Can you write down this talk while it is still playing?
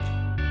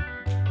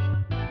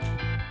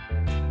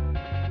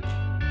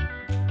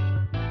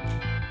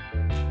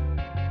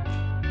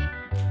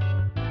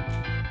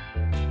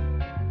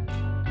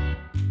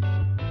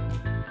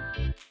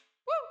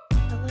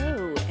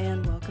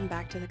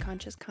to the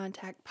Conscious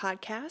Contact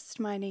podcast.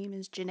 My name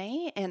is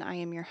Janae, and I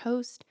am your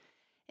host.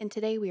 And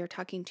today we are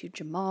talking to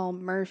Jamaal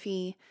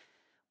Murphy,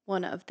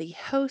 one of the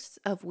hosts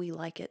of We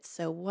Like It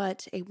So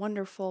What, a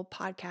wonderful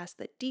podcast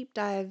that deep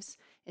dives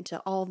into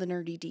all the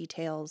nerdy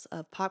details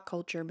of pop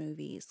culture,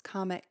 movies,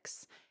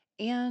 comics,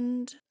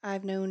 and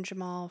I've known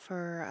Jamaal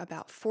for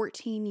about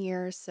 14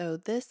 years, so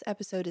this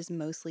episode is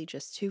mostly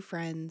just two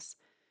friends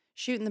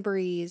shooting the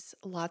breeze,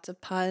 lots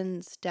of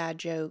puns, dad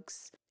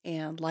jokes,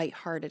 and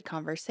lighthearted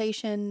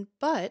conversation,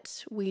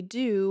 but we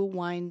do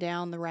wind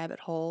down the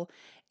rabbit hole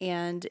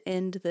and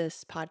end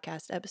this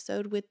podcast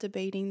episode with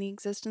debating the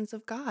existence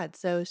of God.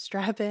 So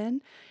strap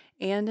in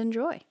and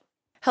enjoy.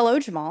 Hello,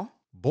 Jamaal.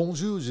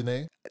 Bonjour,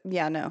 Janae.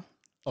 Yeah, no.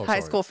 Oh, High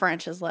sorry. school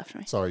French has left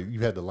me. Sorry, you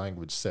had the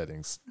language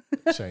settings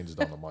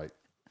changed on the mic.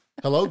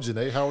 Hello,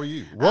 Janae. How are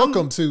you?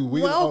 Welcome to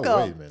We. welcome. Oh,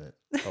 wait a minute.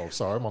 Oh,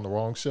 sorry, I'm on the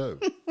wrong show.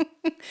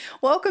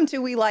 Welcome to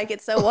We Like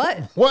It So What?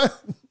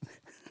 What?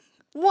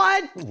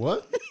 What?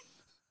 What?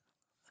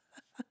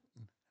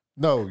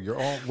 No, you're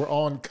on. We're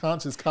on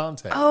Conscious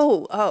Contact.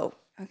 Oh,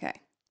 okay.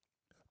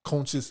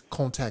 Conscious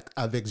Contact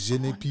avec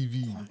Janae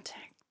PV.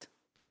 Contact.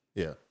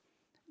 Yeah.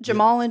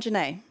 Jamaal and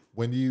Janae.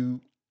 When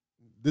you,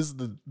 this is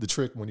the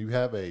trick. When you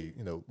have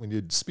when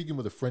you're speaking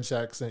with a French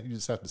accent, you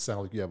just have to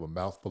sound like you have a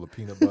mouthful of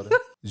peanut butter.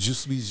 Je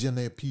suis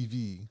Janae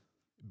PV.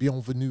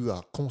 Bienvenue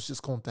à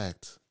Conscious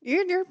Contact.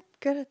 You're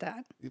good at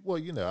that.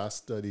 Well, I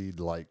studied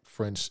like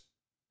French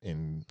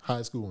in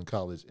high school and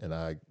college, and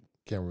I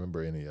can't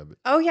remember any of it.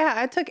 Oh, yeah.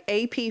 I took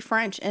AP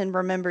French and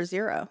remember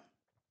zero.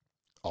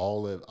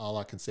 All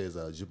I can say is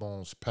je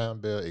mange pain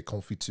beurre et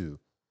confiture,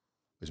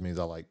 which means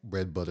I like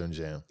bread, butter, and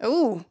jam.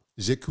 Ooh.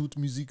 J'écoute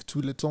musique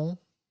tout le temps.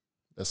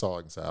 That's all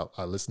I can say.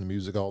 I listen to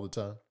music all the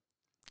time.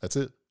 That's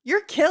it.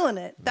 You're killing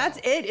it. That's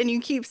it. And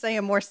you keep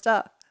saying more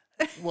stuff.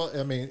 Well,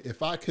 I mean,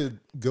 if I could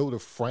go to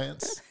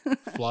France,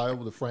 fly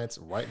over to France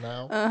right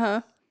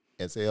now,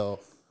 and say,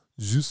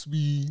 je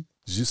suis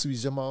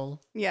Jamaal.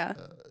 Yeah.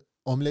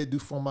 Omelette du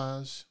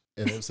fromage.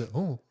 And they would say,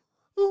 oh,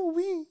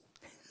 oui.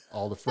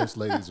 All the French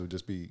ladies would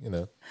just be,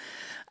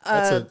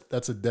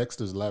 that's a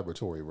Dexter's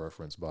Laboratory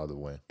reference, by the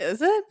way.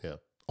 Is it? Yeah.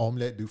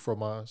 Omelette du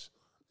fromage.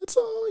 It's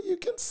all you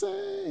can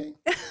say.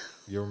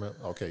 You remember?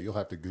 Okay, you'll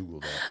have to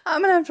Google that.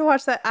 I'm going to have to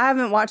watch that. I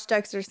haven't watched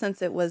Dexter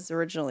since it was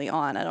originally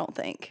on, I don't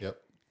think. Yep.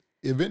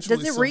 Eventually,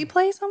 does it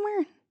replay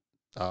somewhere?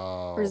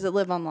 Or does it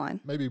live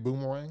online? Maybe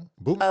Boomerang.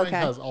 Boomerang Okay.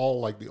 has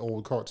all like the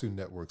old Cartoon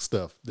Network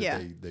stuff that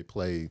Yeah. they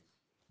play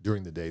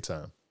during the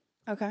daytime.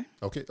 Okay.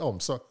 Okay. Oh, I'm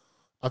sorry.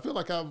 I feel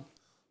like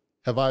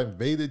have I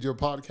invaded your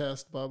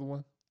podcast, by the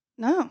way?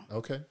 No.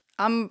 Okay.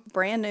 I'm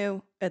brand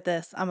new at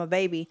this. I'm a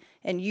baby.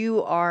 And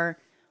you are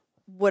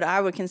what I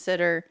would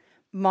consider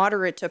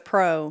moderate to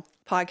pro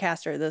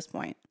podcaster at this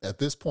point. At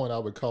this point, I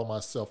would call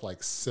myself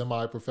like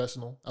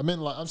semi-professional. I mean,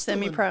 like I'm still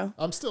Semi-pro.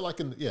 I'm still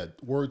like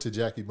word to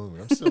Jackie Moon.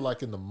 I'm still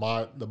like in the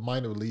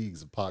minor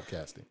leagues of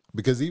podcasting,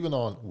 because even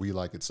on We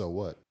Like It So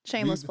What.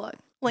 Shameless plug.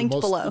 Linked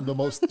below. The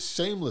most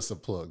shameless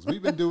of plugs.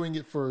 We've been doing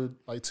it for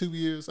like 2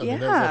 years. I mean,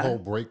 there Yeah. was a whole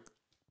break.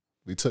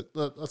 We took,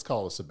 let's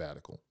call it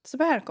sabbatical.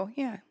 Sabbatical,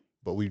 yeah.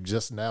 But we've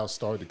just now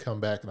started to come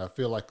back, and I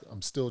feel like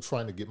I'm still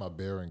trying to get my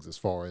bearings as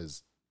far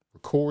as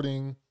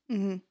recording,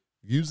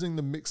 using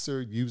the mixer,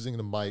 using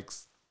the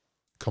mics,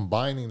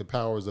 combining the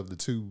powers of the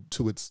two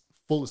to its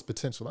fullest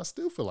potential. I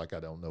still feel like I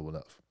don't know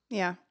enough.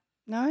 Yeah.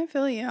 No, I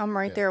feel you. I'm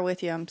right there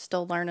with you. I'm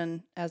still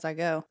learning as I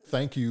go.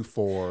 Thank you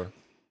for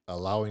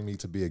allowing me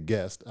to be a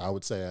guest. I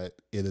would say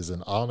it is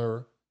an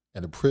honor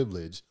and a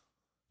privilege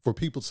for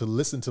people to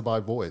listen to my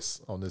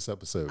voice on this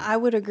episode. I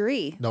would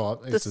agree. No,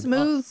 The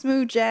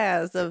smooth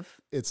jazz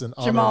of it's an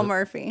Jamaal honor,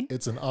 Murphy.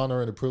 It's an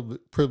honor and a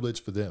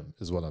privilege for them,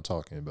 is what I'm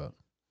talking about.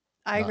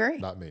 I agree.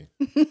 Not me.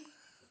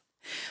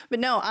 But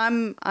no,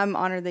 I'm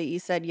honored that you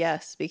said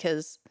yes,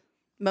 because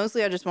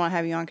mostly I just want to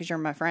have you on because you're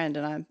my friend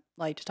and I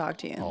like to talk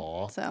to you.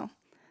 Aw. So,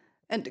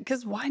 and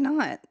because why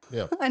not?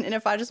 Yeah. And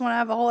if I just want to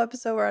have a whole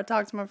episode where I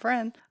talk to my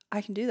friend, I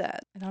can do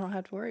that and I don't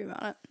have to worry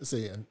about it.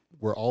 See, and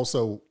we're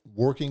also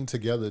working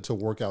together to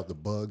work out the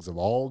bugs of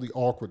all the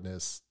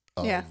awkwardness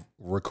of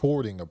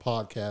recording a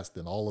podcast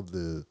and all of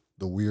the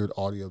weird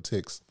audio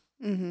tics.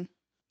 Mm-hmm.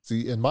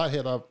 See, in my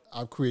head,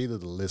 I've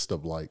created a list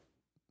of like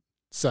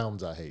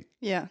sounds I hate.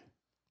 Yeah.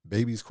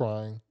 Babies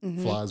crying,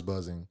 flies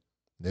buzzing,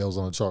 nails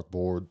on a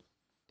chalkboard.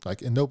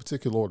 Like in no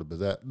particular order, but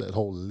that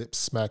whole lip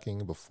smacking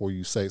before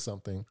you say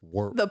something.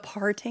 The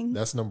parting.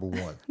 That's number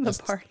one.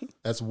 Parting.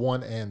 That's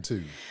 1 and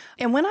 2.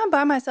 And when I'm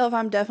by myself,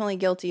 I'm definitely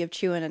guilty of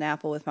chewing an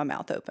apple with my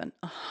mouth open.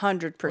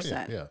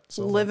 100%. Yeah.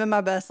 So living my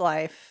best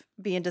life,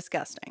 being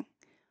disgusting.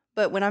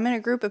 But when I'm in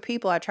a group of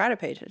people, I try to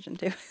pay attention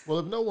to. Well,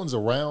 if no one's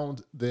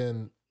around,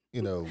 then,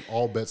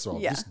 all bets are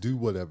off. Yeah. Just do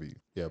whatever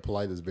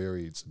polite is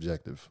very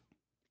subjective.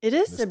 It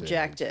is This day and age.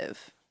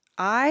 subjective.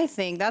 I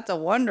think that's a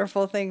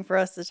wonderful thing for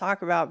us to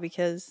talk about,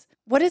 because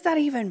what does that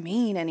even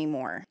mean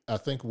anymore? I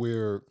think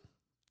we're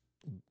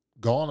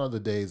gone are the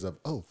days of,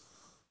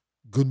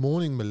 good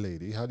morning,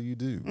 milady. How do you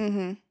do?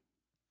 Mm-hmm.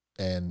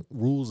 And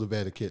rules of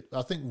etiquette.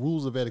 I think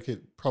rules of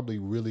etiquette probably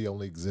really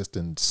only exist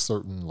in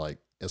certain like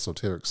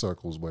esoteric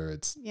circles where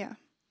it's, Yeah.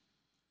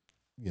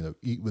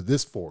 eat with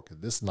this fork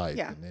and this knife.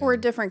 Yeah. And then, Or a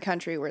different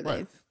country where right,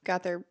 they've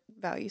got their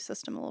value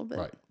system a little bit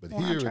right. But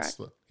more on track.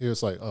 here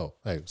it's like, oh,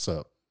 hey, what's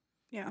up?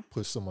 Yeah.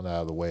 Push someone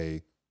out of the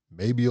way.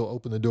 Maybe you'll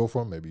open the door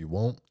for them. Maybe you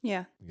won't.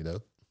 Yeah.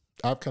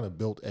 I've kind of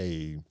built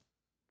I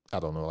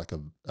don't know, like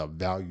a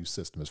value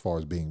system as far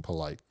as being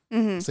polite.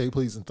 Mm-hmm. Say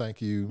please and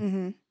thank you.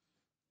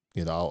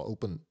 Mm-hmm. I'll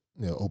open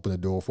the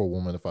door for a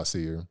woman if I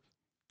see her,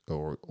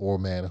 or a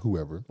man,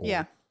 whoever. Or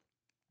Yeah.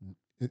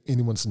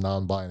 anyone's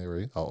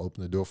non-binary, I'll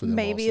open the door for them.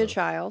 Maybe also. a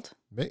child.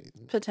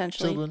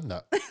 Potentially. Children,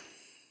 no.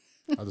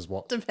 I just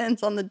walk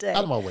Depends on the day.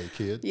 out of my way,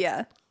 kid.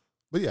 Yeah.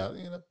 But yeah,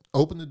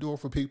 open the door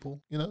for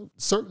people.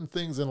 Certain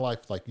things in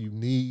life like you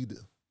need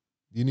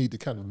to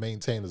kind of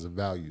maintain as a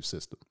value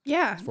system.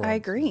 Yeah, I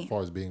agree. As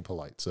far as being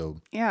polite. So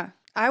yeah,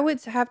 I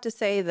would have to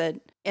say that,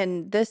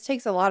 and this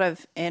takes a lot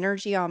of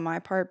energy on my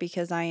part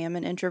because I am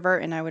an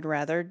introvert and I would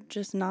rather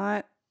just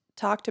not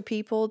talk to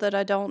people that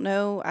I don't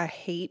know. I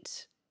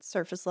hate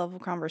surface level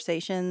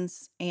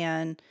conversations,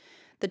 and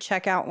the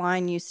checkout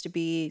line used to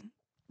be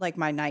like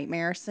my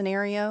nightmare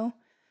scenario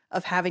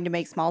of having to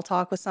make small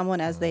talk with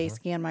someone as they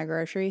scan my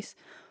groceries.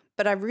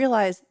 But I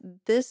realized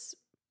this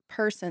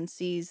person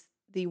sees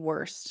the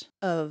worst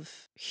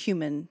of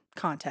human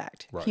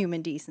contact,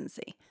 human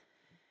decency.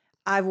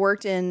 I've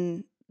worked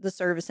in the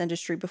service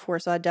industry before,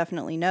 so I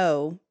definitely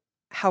know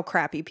how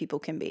crappy people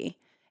can be.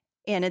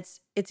 And it's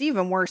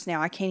even worse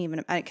now. I can't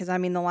even, because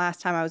the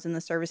last time I was in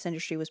the service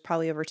industry was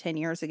probably over 10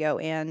 years ago,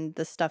 and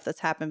the stuff that's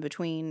happened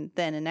between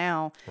then and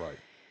now. Right.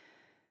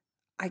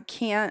 I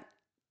can't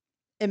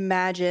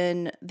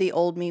imagine the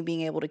old me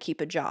being able to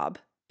keep a job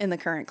in the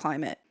current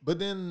climate. But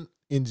then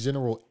in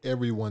general,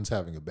 everyone's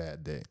having a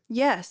bad day.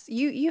 Yes,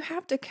 you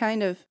have to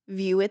kind of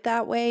view it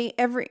that way.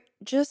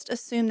 Just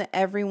assume that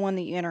everyone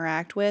that you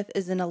interact with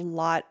is in a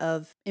lot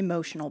of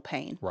emotional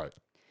pain. Right.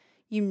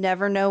 You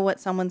never know what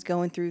someone's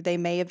going through. They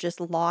may have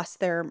just lost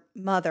their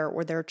mother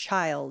or their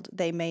child.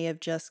 They may have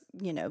just,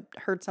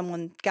 heard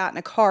someone got in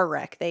a car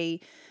wreck. They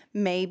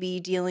may be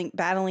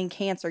battling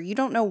cancer. You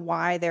don't know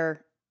why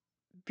they're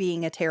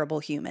being a terrible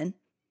human.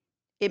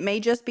 It may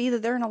just be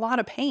that they're in a lot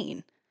of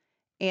pain.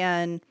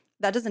 And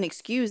that doesn't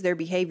excuse their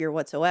behavior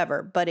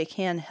whatsoever, but it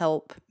can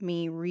help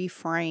me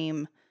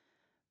reframe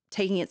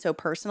taking it so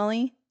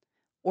personally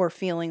or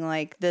feeling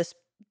like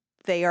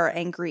they are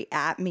angry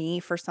at me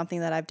for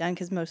something that I've done,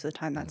 because most of the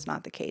time that's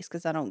not the case,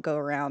 because I don't go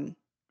around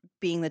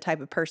being the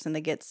type of person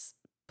that gets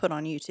put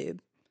on YouTube.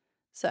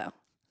 So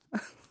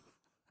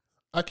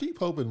I keep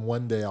hoping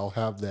one day I'll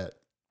have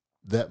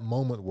that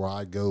moment where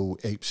I go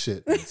ape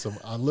shit and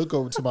I look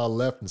over to my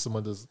left and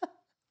someone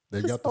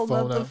they got the hold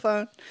phone up the out.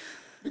 phone.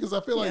 Because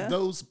I feel like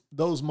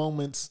those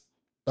moments,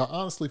 I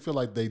honestly feel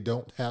like they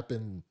don't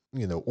happen,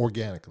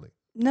 organically.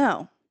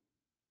 No.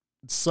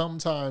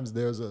 Sometimes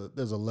there's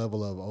a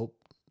level of,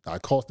 I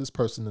caught this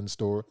person in the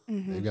store.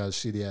 Mm-hmm. They got a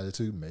shitty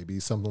attitude. Maybe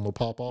something will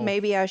pop off.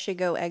 Maybe I should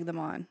go egg them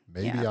on.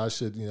 Maybe I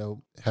should,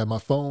 have my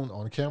phone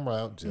on camera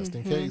out just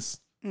in case.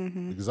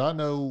 Mm-hmm. Because I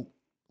know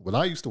when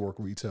I used to work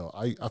retail,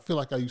 I feel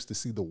like I used to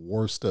see the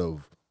worst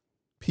of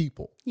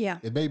people. Yeah.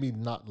 It made me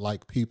not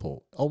like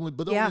people. Only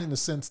in the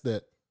sense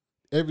that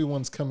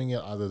everyone's coming in,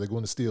 either they're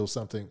going to steal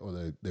something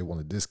or they want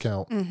a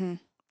discount. Mm-hmm.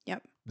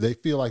 Yep. They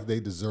feel like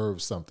they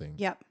deserve something.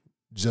 Yep.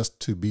 Just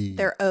to be.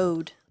 They're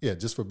owed. Yeah,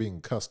 just for being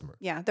a customer.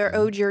 Yeah, they're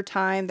owed your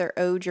time. They're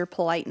owed your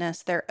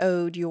politeness. They're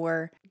owed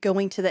your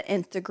going to the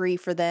nth degree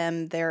for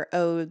them. They're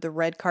owed the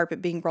red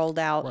carpet being rolled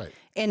out. Right.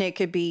 And it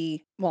could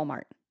be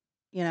Walmart,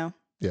 Yeah.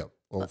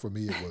 Or for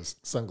me, it was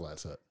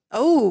Sunglass Hut.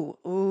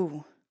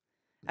 Ooh.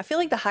 I feel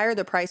like the higher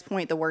the price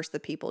point, the worse the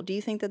people. Do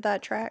you think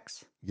that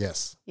tracks?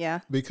 Yes.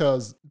 Yeah.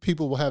 Because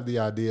people will have the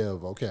idea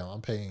of, okay,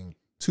 I'm paying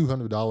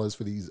 $200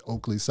 for these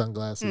Oakley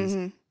sunglasses.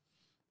 Mm-hmm.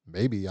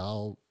 Maybe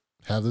I'll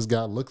have this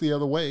guy look the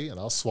other way and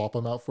I'll swap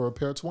them out for a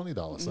pair of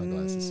 $20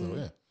 sunglasses. So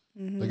yeah,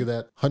 look at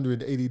that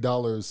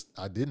 $180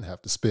 I didn't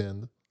have to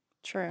spend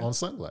on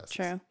sunglasses.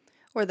 True.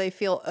 Or they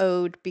feel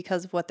owed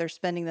because of what they're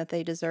spending, that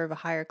they deserve a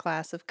higher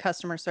class of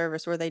customer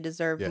service, or they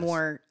deserve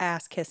more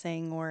ass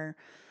kissing or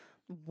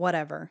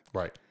whatever.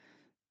 Right.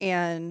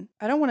 And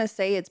I don't want to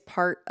say it's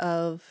part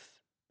of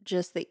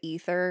just the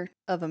ether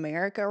of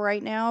America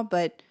right now,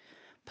 but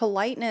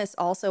politeness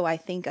also, I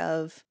think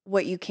of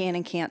what you can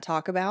and can't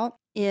talk about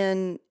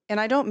and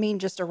I don't mean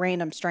just a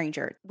random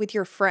stranger, with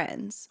your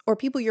friends or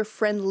people you're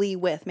friendly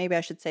with. Maybe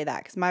I should say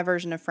that, because my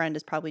version of friend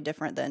is probably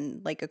different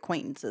than like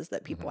acquaintances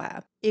that people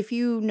have. If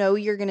you know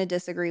you're going to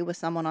disagree with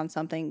someone on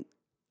something,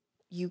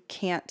 you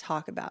can't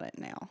talk about it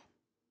now,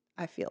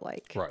 I feel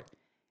like. Right.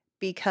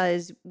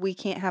 Because we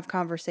can't have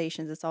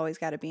conversations. It's always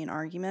got to be an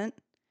argument.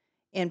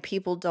 And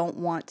people don't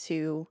want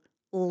to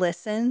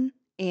listen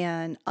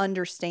and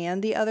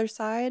understand the other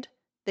side.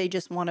 They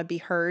just want to be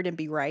heard and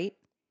be right.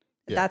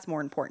 Yeah. That's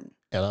more important.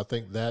 And I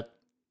think that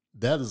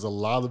is a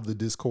lot of the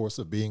discourse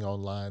of being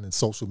online and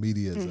social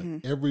media is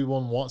that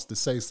everyone wants to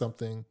say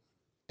something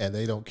and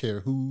they don't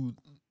care who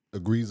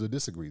agrees or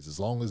disagrees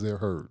as long as they're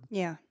heard.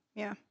 Yeah.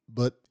 Yeah.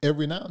 But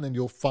every now and then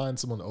you'll find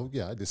someone, oh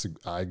yeah,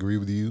 I agree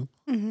with you.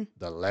 Mm-hmm.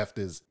 The left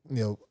is,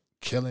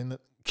 killing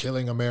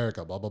killing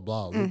America, blah, blah,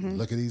 blah.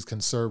 Look at these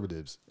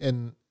conservatives.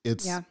 And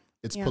it's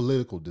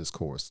political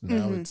discourse.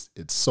 Now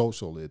it's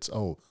social. It's,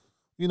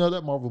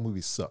 that Marvel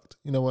movie sucked.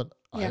 You know what?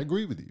 I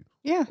agree with you.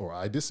 Yeah. Or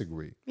I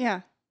disagree.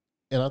 Yeah.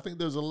 And I think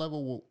there's a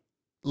level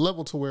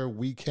to where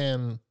we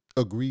can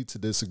agree to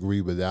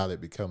disagree without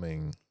it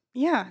becoming,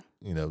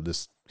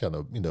 this kind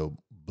of,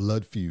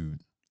 blood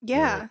feud.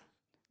 Yeah.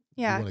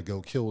 Yeah. You want to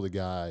go kill the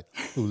guy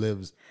who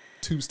lives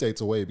 2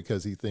 states away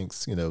because he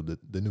thinks, the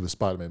newest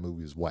Spider-Man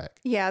movie is whack.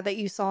 Yeah, that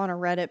you saw on a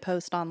Reddit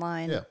post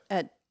online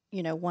at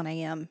 1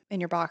 a.m. in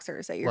your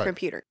boxers at your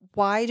computer.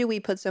 Why do we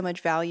put so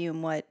much value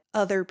in what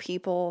other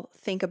people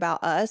think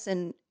about us?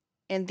 And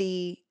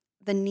the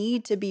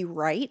need to be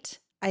right,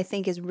 I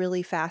think, is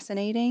really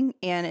fascinating.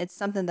 And it's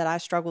something that I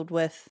struggled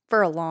with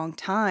for a long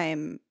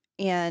time.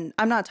 And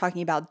I'm not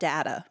talking about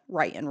data,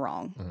 right and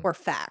wrong, or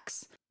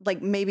facts.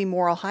 Like maybe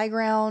moral high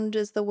ground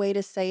is the way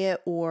to say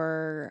it,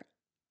 or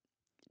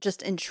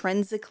just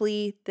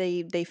intrinsically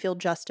they feel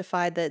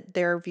justified that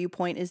their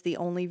viewpoint is the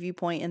only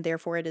viewpoint and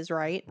therefore it is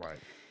right. Right.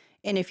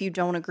 And if you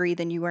don't agree,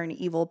 then you are an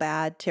evil,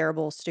 bad,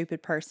 terrible,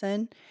 stupid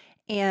person.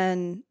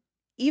 And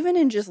even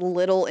in just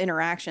little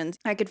interactions,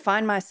 I could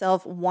find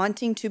myself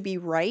wanting to be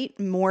right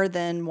more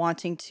than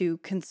wanting to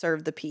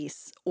conserve the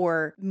peace,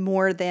 or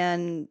more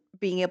than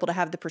being able to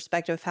have the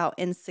perspective of how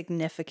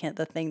insignificant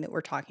the thing that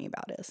we're talking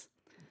about is.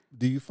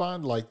 Do you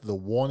find like the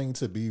wanting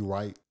to be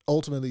right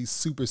ultimately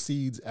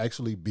supersedes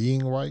actually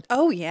being right?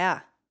 Oh, yeah.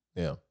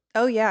 Yeah.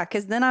 Oh, yeah.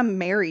 Because then I'm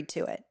married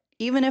to it.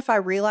 Even if I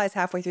realize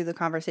halfway through the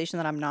conversation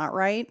that I'm not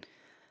right,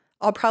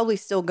 I'll probably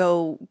still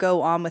go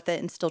on with it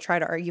and still try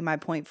to argue my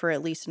point for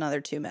at least another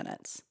 2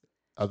 minutes.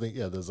 I think,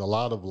 there's a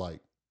lot of like,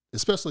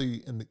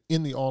 especially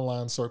in the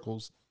online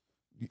circles,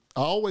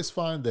 I always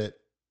find that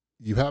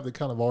you have the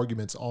kind of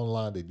arguments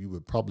online that you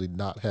would probably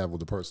not have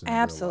with a person in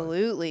real life.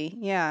 Absolutely.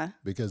 Yeah.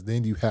 Because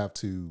then you have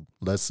to,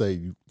 let's say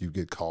you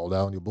get called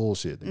out on your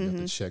bullshit and you have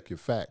to check your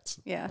facts.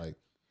 Yeah. Like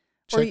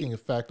checking a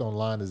fact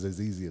online is as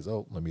easy as,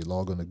 let me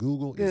log on to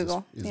Google.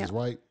 Is this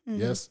right?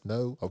 Yes?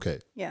 No? Okay.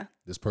 Yeah.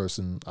 This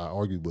person I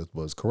argued with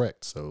was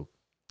correct. So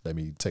let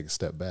me take a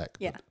step back.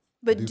 Yeah.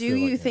 But do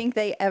you think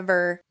they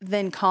ever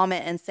then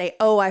comment and say,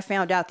 oh, I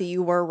found out that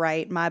you were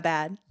right. My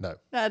bad? No.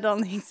 I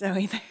don't think so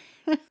either.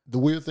 The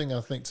weird thing I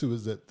think too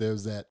is that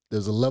there's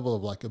a level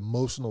of like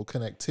emotional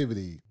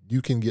connectivity you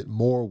can get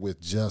more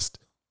with just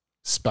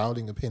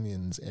spouting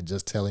opinions and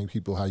just telling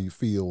people how you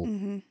feel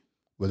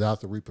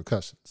without the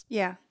repercussions.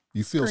 Yeah.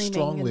 You feel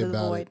strongly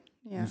about it.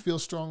 Yeah. You feel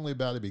strongly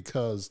about it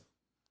because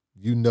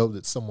you know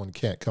that someone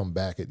can't come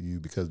back at you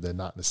because they're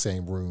not in the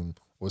same room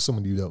or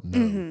someone you don't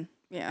know.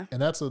 Yeah.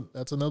 And that's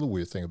another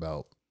weird thing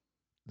about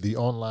the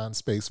online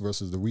space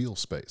versus the real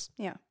space.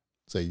 Yeah.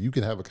 Say you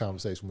can have a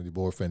conversation with your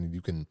boyfriend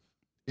and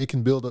it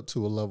can build up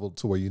to a level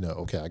to where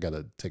okay, I got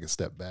to take a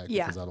step back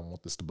because I don't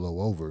want this to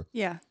blow over.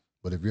 Yeah.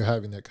 But if you're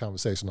having that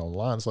conversation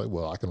online, it's like,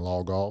 well, I can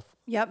log off.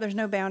 Yep, there's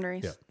no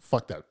boundaries. Yeah,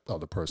 fuck that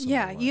other person.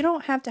 Yeah, online. you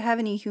don't have to have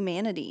any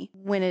humanity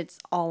when it's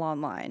all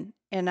online.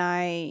 And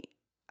I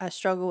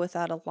struggle with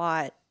that a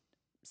lot.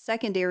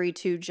 Secondary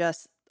to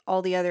just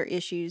all the other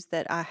issues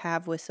that I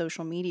have with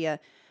social media,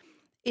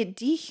 it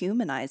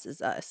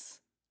dehumanizes us.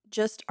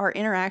 Just our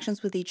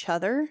interactions with each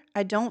other,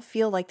 I don't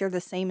feel like they're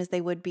the same as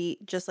they would be,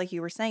 just like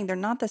you were saying, they're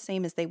not the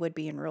same as they would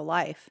be in real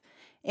life.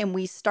 And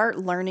we start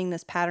learning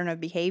this pattern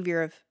of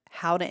behavior of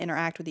how to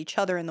interact with each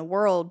other in the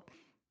world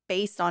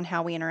based on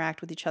how we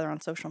interact with each other on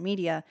social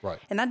media. Right.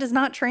 And that does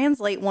not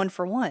translate one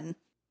for one.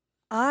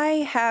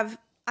 I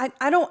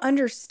don't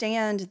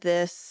understand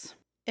this,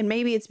 and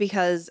maybe it's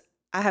because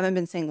I haven't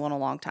been single in a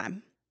long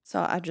time. So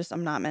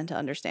I'm not meant to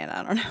understand it.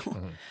 I don't know.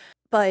 Mm-hmm.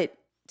 But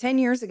 10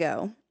 years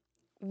ago,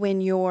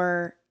 when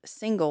you're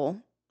single,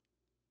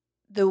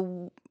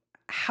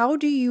 how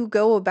do you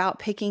go about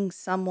picking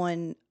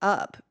someone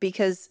up?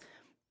 Because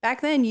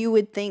back then you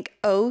would think,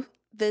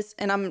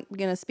 and I'm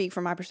going to speak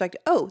from my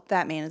perspective,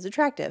 that man is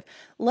attractive.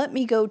 Let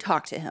me go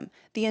talk to him.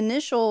 The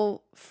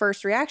initial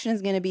first reaction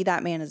is going to be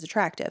that man is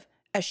attractive.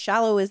 As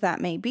shallow as that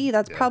may be,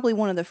 that's probably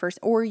one of the first,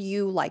 or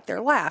you like their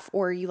laugh,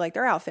 or you like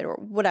their outfit, or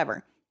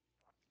whatever.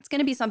 It's going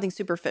to be something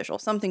superficial,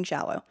 something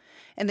shallow.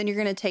 And then you're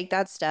going to take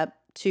that step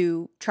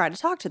to try to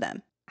talk to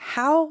them.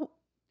 How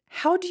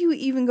do you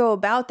even go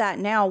about that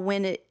now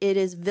when it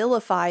is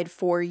vilified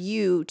for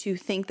you to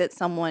think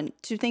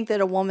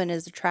that a woman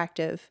is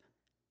attractive,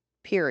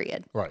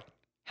 period? Right.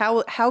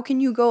 How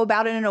can you go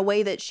about it in a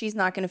way that she's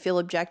not going to feel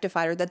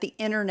objectified, or that the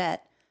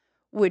internet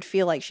would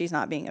feel like she's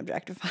not being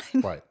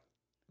objectified? Right.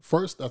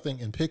 First, I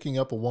think in picking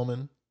up a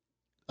woman,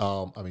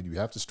 you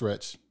have to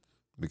stretch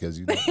because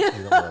you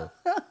don't know.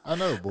 I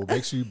know, but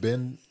make sure you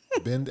bend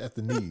at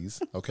the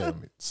knees. Okay,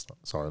 let me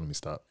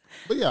stop.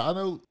 But yeah, I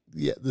know.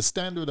 Yeah, the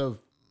standard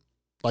of,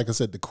 like I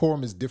said,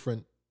 decorum is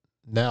different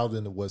now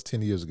than it was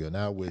 10 years ago.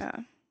 Now with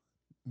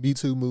Me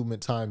Too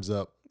movement, time's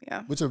up.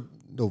 Yeah, which are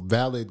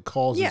valid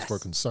causes for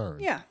concern.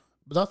 Yeah,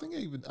 but I think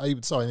I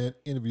even saw an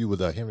interview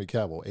with Henry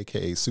Cavill,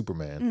 aka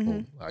Superman. Mm-hmm.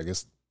 Well, I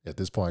guess at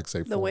this point I could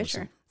say The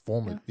Witcher.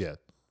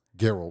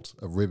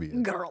 Geralt of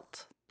Rivia.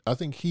 Geralt. I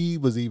think he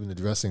was even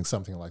addressing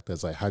something like that.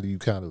 It's like, how do you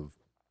kind of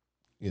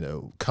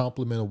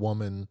compliment a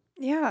woman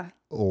Yeah.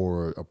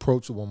 or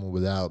approach a woman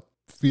without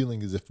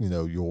feeling as if,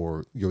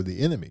 you're the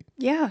enemy.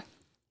 Yeah.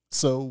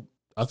 So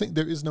I think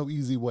there is no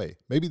easy way.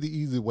 Maybe the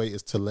easy way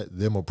is to let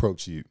them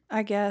approach you.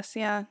 I guess.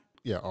 Yeah.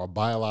 Yeah. Our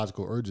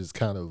biological urges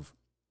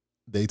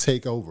they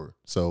take over.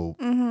 So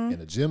in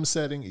a gym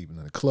setting, even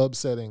in a club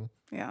setting,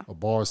 Yeah. a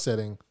bar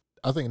setting,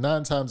 I think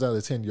 9 times out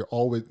of 10, you're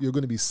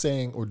going to be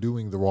saying or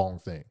doing the wrong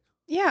thing.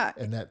 Yeah.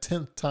 And that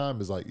 10th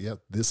time is like, yeah,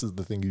 this is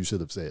the thing you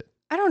should have said.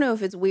 I don't know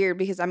if it's weird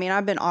because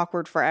I've been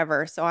awkward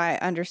forever. So I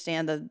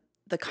understand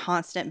the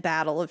constant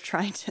battle of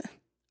trying to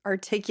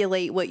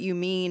articulate what you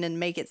mean and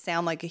make it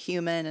sound like a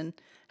human and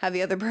have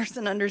the other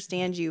person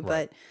understand you.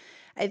 Right. But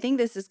I think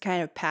this is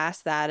kind of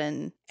past that,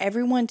 and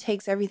everyone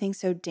takes everything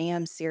so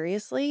damn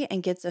seriously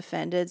and gets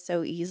offended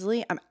so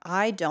easily.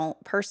 I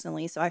don't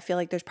personally, so I feel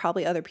like there's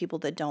probably other people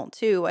that don't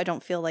too. I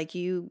don't feel like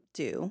you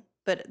do.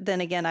 But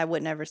then again, I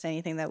would never say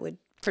anything that would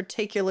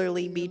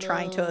particularly be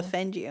trying to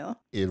offend you.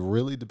 It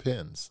really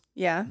depends.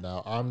 Yeah.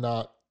 Now, I'm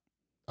not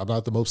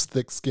the most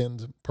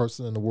thick-skinned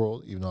person in the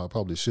world, even though I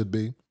probably should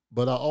be.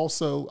 But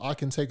I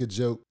can take a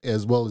joke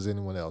as well as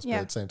anyone else, but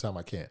at the same time,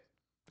 I can't.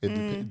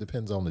 It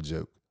depends on the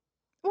joke.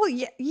 Well,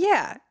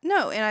 yeah.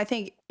 No, and I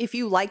think if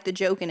you like the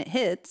joke and it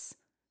hits,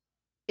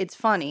 it's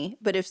funny.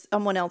 But if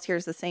someone else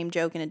hears the same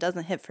joke and it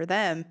doesn't hit for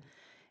them,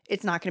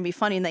 it's not going to be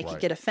funny and they could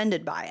get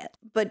offended by it.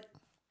 But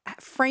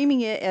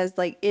framing it as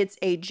like it's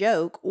a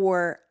joke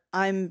or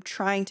I'm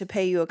trying to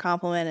pay you a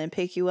compliment and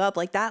pick you up,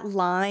 like that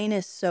line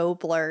is so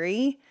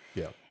blurry.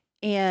 Yeah.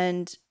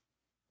 And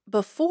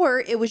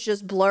before it was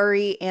just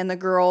blurry and the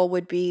girl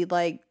would be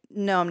like,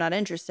 no, I'm not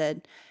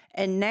interested.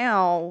 And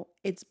now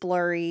it's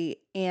blurry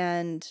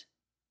and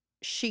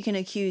she can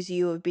accuse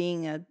you of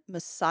being a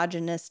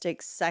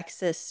misogynistic,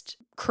 sexist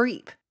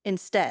creep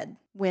instead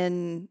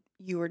when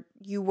you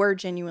were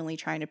genuinely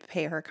trying to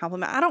pay her a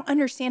compliment. I don't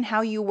understand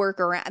how you work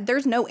around.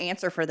 There's no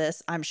answer for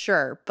this, I'm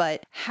sure,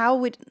 but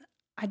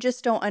I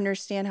just don't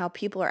understand how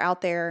people are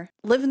out there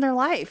living their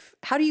life.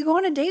 How do you go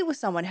on a date with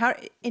someone?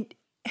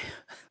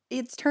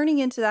 It's turning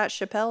into that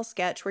Chappelle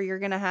sketch where you're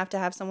going to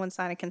have someone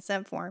sign a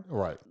consent form.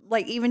 Right.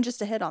 Like even just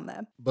to hit on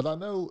them. But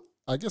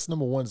I guess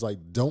number one is like,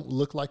 don't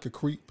look like a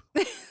creep.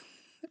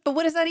 But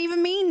what does that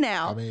even mean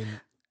now? I mean,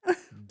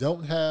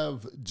 don't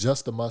have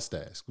just a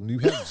mustache. When you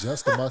have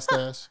just a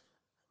mustache,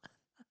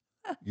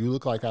 you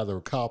look like either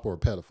a cop or a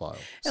pedophile.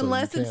 So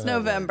unless it's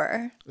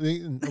November.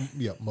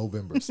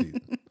 Movember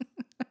season.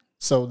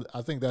 So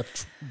I think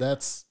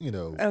that's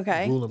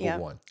Okay. rule number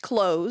one.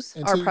 Clothes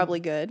And are two,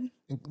 probably good.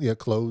 Yeah,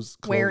 clothes.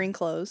 Wearing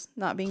clothes,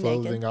 not being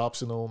clothing naked.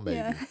 optional, maybe.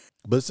 Yeah.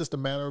 But it's just a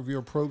matter of your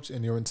approach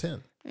and your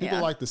intent. People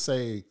Yeah. like to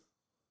say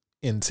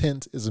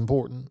intent is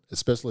important,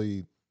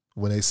 especially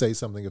when they say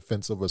something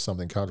offensive or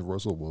something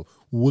controversial. Well,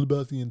 what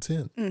about the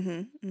intent?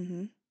 Mm-hmm.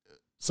 Mm-hmm.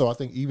 So I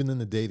think even in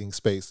the dating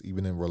space,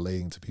 even in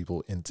relating to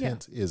people,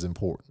 intent is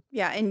important.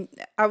 Yeah, and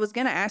I was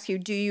going to ask you,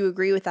 do you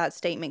agree with that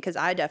statement? Because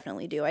I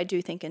definitely do. I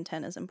do think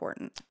intent is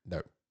important.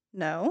 No.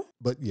 No?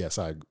 But yes,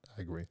 I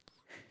agree.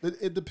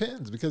 It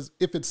depends, because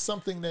if it's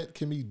something that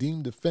can be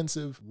deemed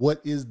offensive,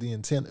 what is the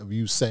intent of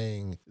you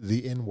saying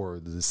the N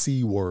word, the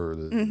C word,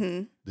 or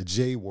the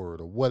J word,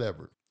 or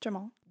whatever?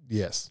 Jamaal?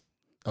 Yes.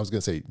 I was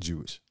going to say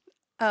Jewish.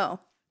 Oh.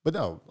 But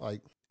no,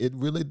 like it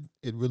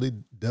really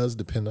does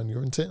depend on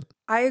your intent.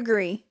 I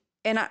agree.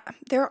 And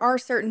there are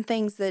certain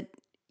things that,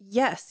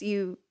 yes,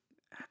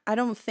 I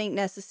don't think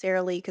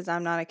necessarily, because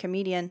I'm not a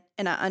comedian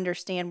and I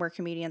understand where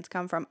comedians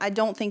come from. I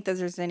don't think that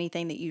there's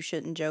anything that you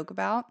shouldn't joke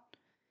about,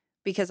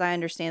 because I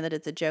understand that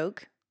it's a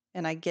joke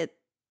and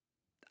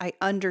I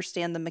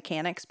understand the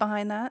mechanics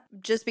behind that.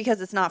 Just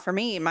because it's not for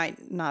me, it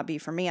might not be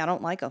for me. I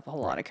don't like a whole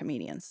lot of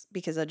comedians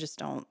because I just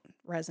don't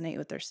resonate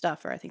with their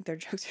stuff, or I think their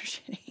jokes are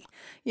shitty,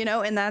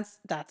 and that's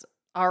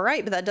all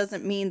right. But that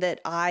doesn't mean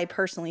that I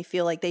personally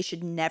feel like they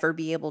should never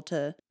be able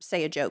to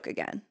say a joke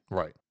again.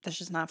 Right. That's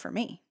just not for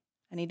me.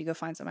 I need to go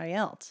find somebody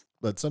else.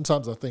 But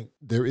sometimes I think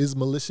there is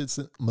malicious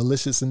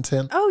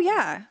intent. Oh,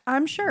 yeah,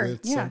 I'm sure.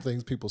 With some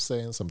things people say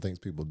and some things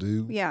people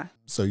do. Yeah.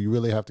 So you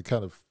really have to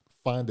kind of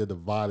find a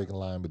dividing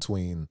line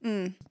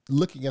between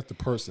looking at the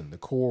person, the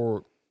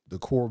core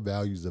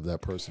values of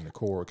that person, the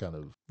core kind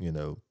of,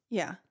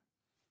 Yeah.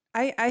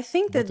 I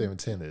think what that their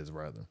intent is,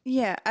 rather.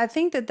 Yeah, I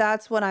think that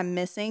that's what I'm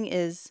missing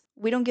is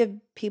we don't give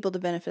people the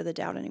benefit of the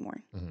doubt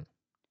anymore. Mm-hmm.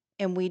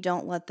 And we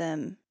don't let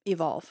them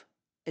evolve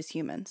as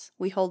humans.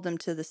 We hold them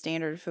to the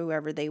standard of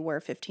whoever they were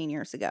 15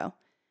 years ago.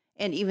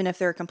 And even if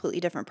they're a completely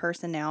different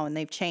person now and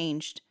they've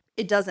changed,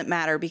 it doesn't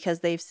matter because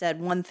they've said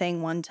one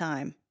thing one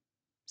time.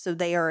 So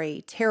they are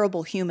a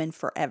terrible human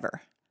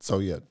forever. So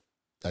yeah,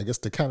 I guess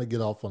to kind of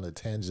get off on a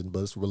tangent,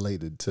 but it's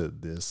related to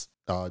this.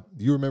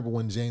 You remember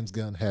when James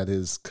Gunn had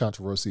his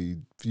controversy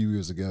a few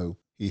years ago?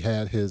 He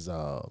had his,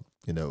 kind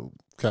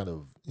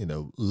of,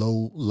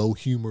 low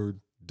humored,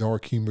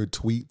 dark humored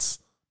tweets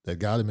that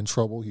got him in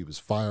trouble. He was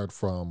fired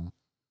from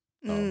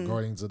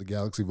Guardians of the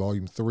Galaxy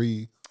Volume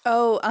 3.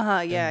 Oh,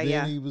 Yeah. And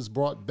then he was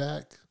brought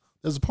back.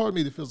 There's a part of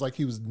me that feels like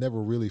he was never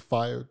really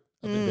fired.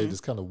 I think they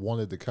just kind of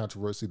wanted the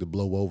controversy to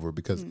blow over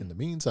because in the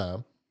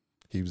meantime,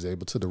 He was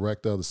able to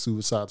direct the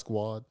Suicide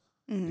Squad.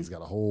 Mm-hmm. He's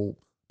got a whole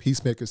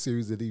Peacemaker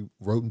series that he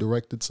wrote and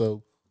directed.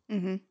 So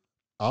Mm-hmm.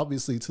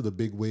 obviously to the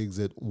big wigs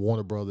at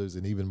Warner Brothers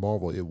and even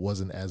Marvel, it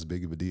wasn't as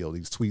big of a deal.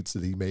 These tweets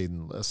that he made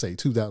in, let's say,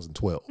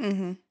 2012,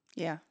 Mm-hmm.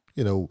 Yeah.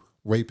 you know,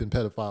 rape and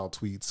pedophile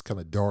tweets, kind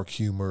of dark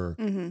humor,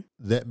 Mm-hmm.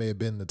 that may have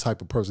been the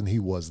type of person he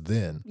was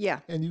then.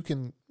 Yeah. And you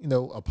can, you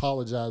know,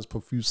 apologize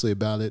profusely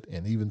about it.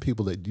 And even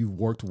people that you've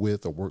worked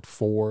with or worked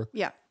for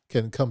Yeah.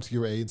 can come to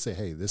your aid and say,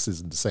 hey, this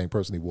isn't the same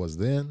person he was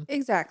then.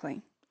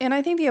 Exactly. And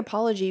I think the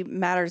apology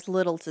matters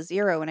little to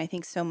zero. And I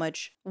think so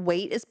much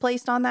weight is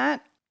placed on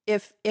that.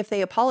 If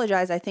they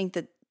apologize, I think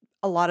that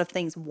a lot of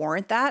things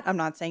warrant that. I'm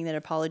not saying that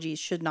apologies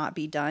should not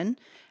be done.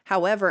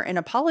 However, an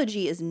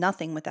apology is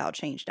nothing without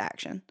changed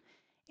action.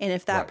 And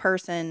if that Right.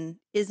 person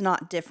is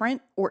not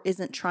different or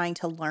isn't trying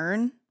to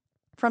learn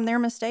from their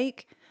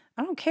mistake,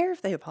 I don't care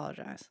if they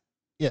apologize.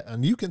 Yeah,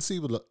 and you can see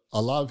with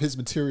a lot of his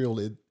material,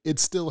 it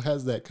still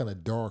has that kind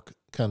of dark,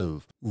 kind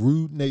of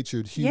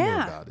rude-natured humor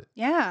Yeah. about it.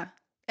 Yeah.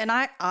 And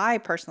I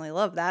personally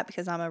love that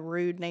because I'm a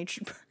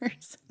rude-natured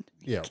person.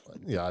 Yeah,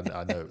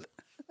 I know.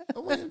 I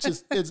mean,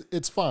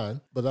 it's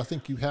fine, but I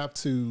think you have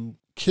to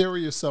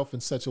carry yourself in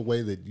such a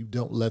way that you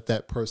don't let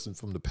that person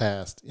from the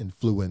past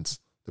influence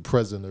the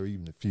present or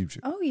even the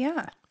future. Oh,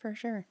 yeah, for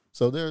sure.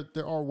 So there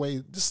are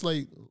ways, just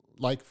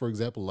like for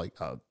example, like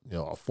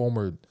a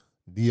former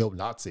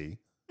neo-Nazi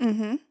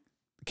Mm-hmm.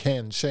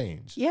 can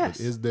change. Yes.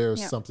 But is there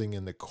Yeah. something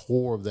in the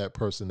core of that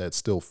person that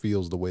still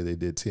feels the way they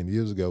did 10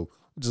 years ago,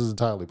 which is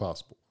entirely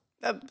possible.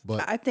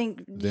 But I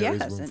think, there is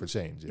yes. room for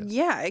change, yes.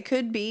 Yeah, it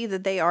could be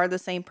that they are the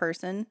same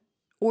person,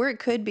 or it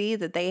could be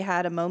that they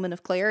had a moment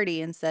of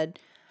clarity and said,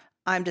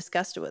 I'm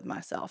disgusted with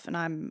myself and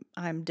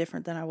I'm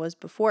different than I was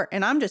before.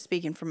 And I'm just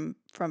speaking from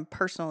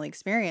personal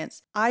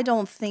experience. I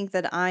don't think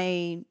that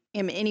I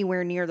am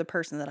anywhere near the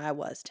person that I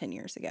was 10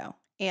 years ago.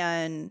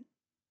 And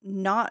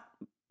not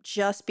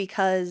just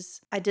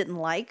because I didn't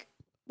like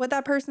what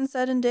that person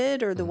said and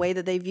did, or the way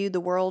that they viewed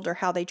the world or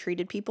how they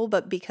treated people,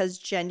 but because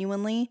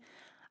genuinely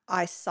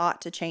I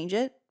sought to change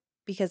it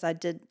because I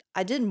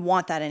didn't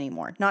want that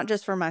anymore. Not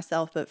just for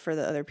myself, but for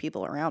the other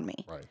people around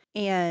me. Right.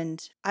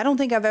 And I don't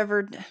think I've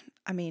ever,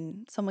 I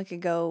mean, someone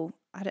could go,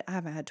 I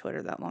haven't had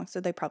Twitter that long, so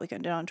they probably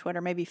couldn't do it on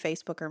Twitter, maybe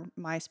Facebook or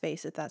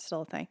MySpace if that's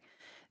still a thing.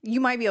 You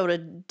might be able to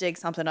dig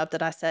something up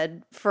that I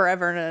said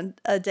forever and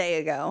a day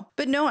ago.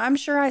 But no, I'm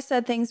sure I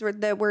said things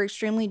that were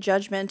extremely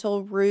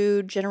judgmental,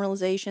 rude,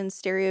 generalizations,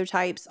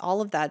 stereotypes, all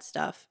of that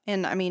stuff.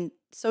 And I mean,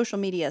 social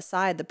media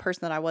aside, the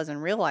person that I was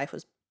in real life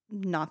was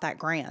not that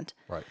grand.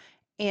 Right.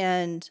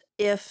 And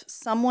if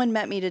someone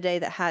met me today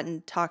that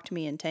hadn't talked to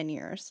me in 10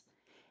 years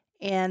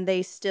and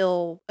they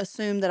still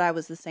assumed that I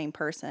was the same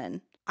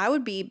person, I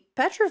would be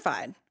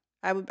petrified.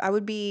 I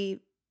would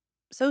be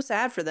so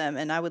sad for them,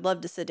 and I would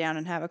love to sit down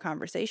and have a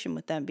conversation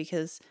with them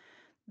because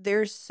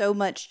there's so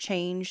much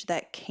change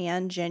that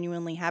can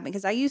genuinely happen.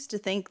 Because I used to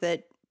think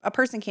that a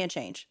person can't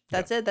change.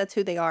 That's it. That's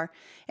who they are.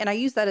 And I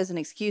use that as an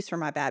excuse for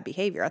my bad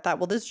behavior. I thought,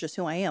 well, this is just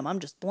who I am. I'm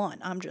just blunt.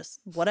 I'm just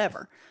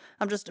whatever.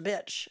 I'm just a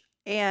bitch.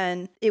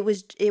 And it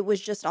was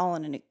just all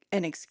an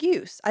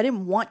excuse. I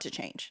didn't want to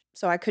change.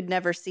 So I could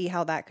never see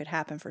how that could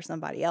happen for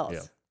somebody else.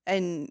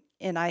 Yeah.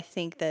 And I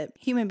think that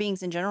human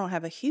beings in general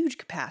have a huge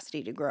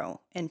capacity to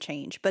grow and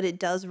change, but it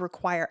does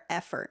require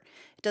effort.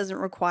 It doesn't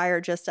require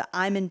just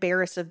I'm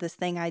embarrassed of this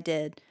thing I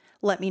did.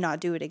 Let me not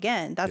do it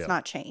again. That's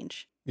not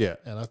change. Yeah.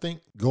 And I think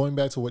going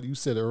back to what you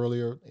said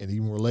earlier and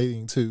even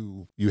relating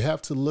to, you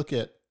have to look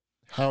at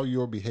how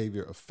your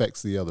behavior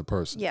affects the other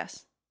person.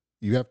 Yes.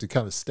 You have to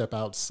kind of step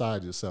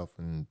outside yourself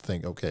and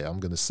think, okay, I'm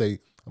going to say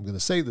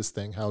this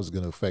thing, how is it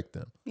going to affect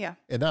them? Yeah.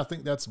 And I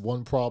think that's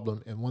one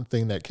problem, and one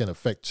thing that can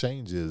affect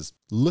change is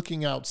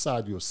looking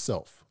outside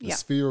yourself, the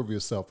sphere of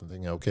yourself, and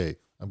thinking, okay,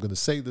 I'm going to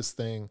say this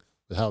thing,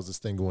 but how's this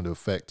thing going to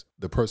affect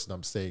the person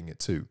I'm saying it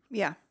to?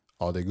 Yeah.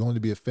 Are they going to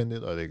be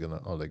offended? Are they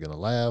gonna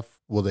laugh?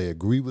 Will they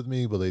agree with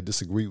me? Will they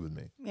disagree with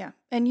me? Yeah.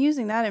 And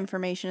using that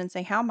information and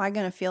saying, how am I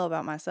going to feel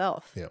about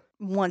myself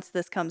once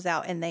this comes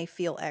out and they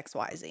feel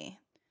XYZ?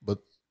 But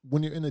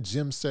when you're in a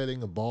gym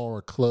setting, a bar,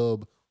 a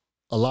club,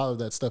 a lot of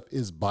that stuff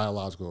is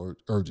biological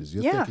urges.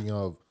 You're thinking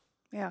of,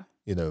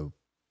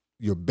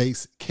 your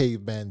base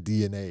caveman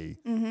DNA,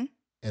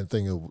 and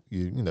thinking of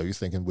you're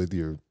thinking with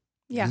your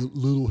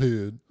little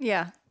head,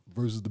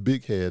 versus the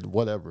big head,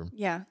 whatever.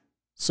 Yeah.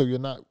 So you're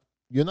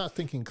not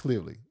thinking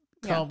clearly.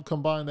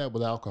 Combine that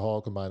with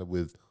alcohol, combine it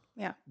with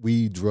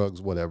weed,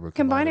 drugs, whatever.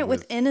 Combine it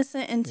with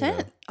innocent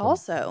intent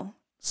also.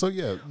 So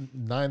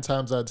 9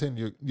 times out of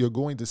 10, you're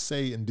going to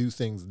say and do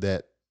things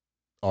that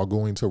are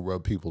going to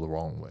rub people the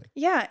wrong way.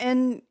 Yeah,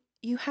 and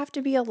you have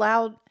to be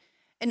allowed,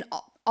 and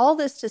all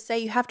this to say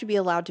you have to be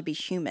allowed to be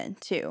human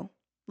too.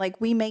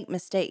 Like, we make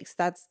mistakes.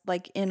 That's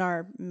like in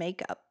our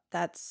makeup.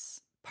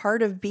 That's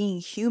part of being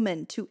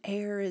human. To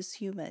err is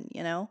human,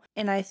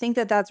 And I think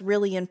that that's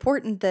really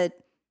important,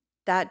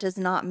 that does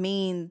not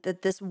mean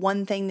that this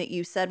one thing that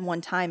you said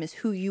one time is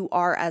who you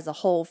are as a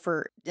whole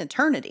for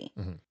eternity.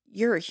 Mm-hmm.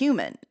 You're a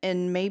human,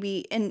 and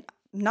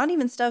not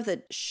even stuff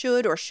that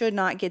should or should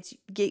not get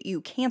you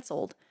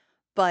canceled,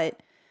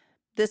 but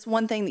this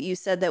one thing that you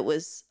said that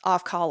was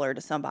off color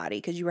to somebody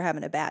because you were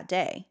having a bad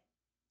day,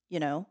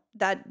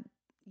 that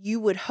you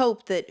would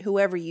hope that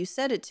whoever you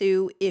said it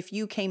to, if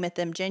you came at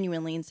them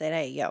genuinely and said,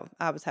 hey, yo,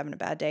 I was having a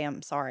bad day,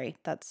 I'm sorry,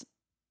 that's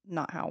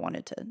not how I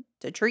wanted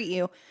to treat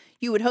you,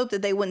 you would hope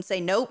that they wouldn't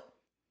say, nope,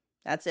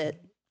 that's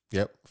it.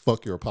 Yep.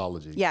 Fuck your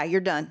apology. Yeah,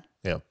 you're done.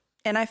 Yeah.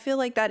 And I feel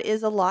like that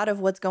is a lot of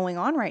what's going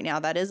on right now.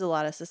 That is a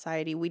lot of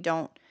society. We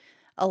don't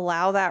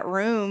allow that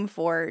room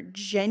for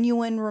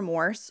genuine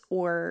remorse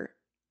or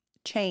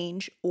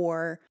change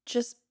or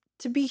just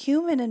to be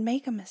human and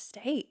make a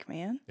mistake,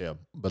 man. Yeah.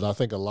 But I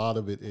think a lot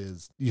of it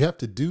is you have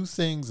to do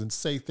things and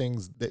say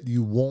things that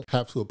you won't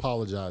have to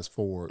apologize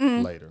for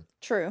later.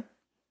 True.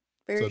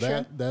 Very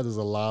true. That is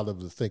a lot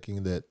of the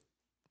thinking that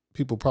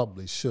people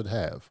probably should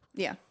have.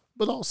 Yeah.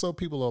 But also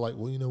people are like,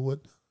 well, you know what?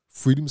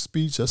 Freedom of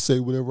speech, I say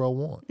whatever I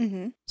want.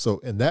 Mm-hmm. So,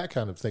 and that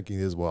kind of thinking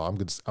is, well, I'm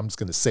just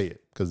going to say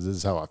it because this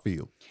is how I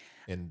feel.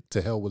 And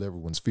to hell with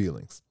everyone's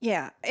feelings.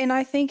 Yeah. And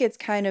I think it's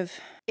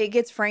it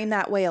gets framed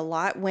that way a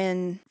lot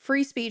when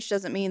free speech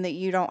doesn't mean that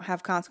you don't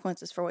have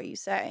consequences for what you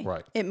say.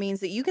 Right. It means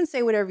that you can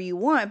say whatever you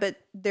want, but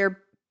there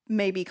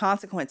may be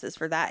consequences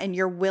for that. And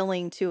you're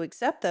willing to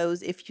accept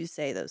those if you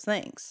say those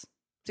things.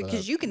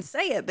 Because you can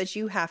say it, but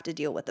you have to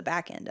deal with the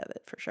back end of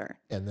it for sure.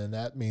 And then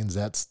that means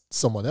that's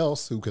someone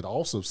else who could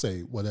also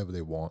say whatever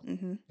they want.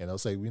 Mm-hmm. And they'll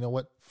say, you know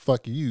what?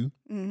 Fuck you.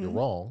 Mm-hmm. You're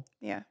wrong.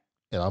 Yeah.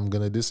 And I'm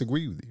going to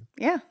disagree with you.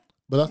 Yeah.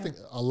 But I think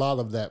a lot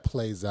of that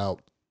plays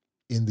out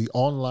in the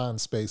online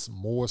space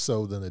more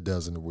so than it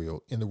does in the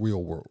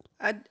real world.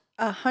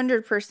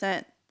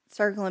 100%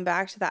 circling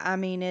back to that. I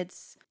mean, it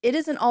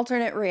is an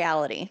alternate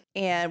reality.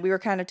 And we were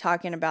kind of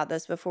talking about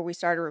this before we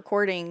started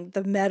recording.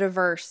 The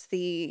metaverse,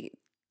 the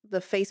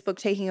Facebook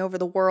taking over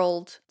the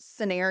world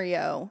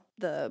scenario,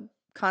 the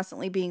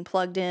constantly being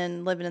plugged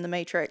in, living in the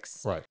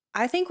matrix. Right.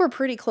 I think we're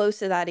pretty close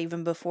to that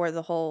even before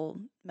the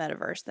whole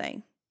metaverse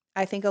thing.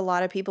 I think a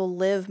lot of people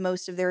live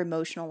most of their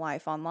emotional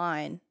life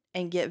online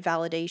and get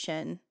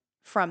validation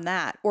from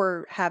that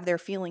or have their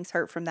feelings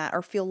hurt from that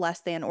or feel less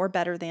than or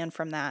better than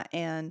from that.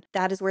 And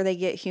that is where they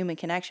get human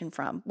connection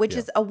from, which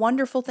is a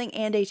wonderful thing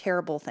and a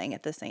terrible thing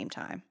at the same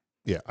time.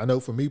 Yeah. I know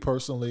for me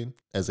personally,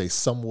 as a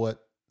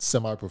somewhat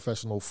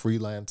semi-professional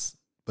freelance,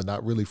 but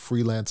not really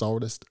freelance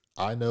artist,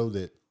 I know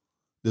that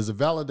there's a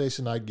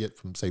validation I get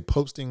from, say,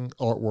 posting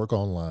artwork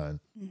online.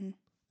 Mm-hmm.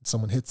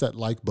 Someone hits that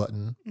like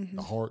button,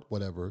 the heart,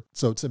 whatever.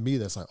 So to me,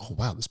 that's like, oh,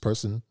 wow, this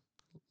person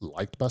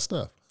liked my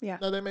stuff. Yeah.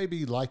 Now, they may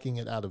be liking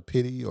it out of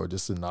pity or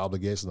just an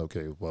obligation.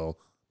 Okay, well,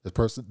 this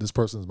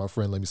person is my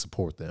friend. Let me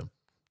support them.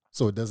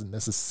 So it doesn't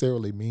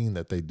necessarily mean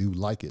that they do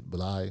like it,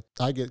 but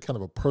I get kind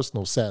of a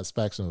personal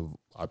satisfaction of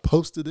I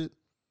posted it.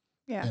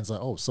 Yeah. And it's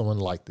like, oh, someone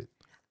liked it.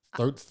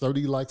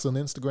 30 likes on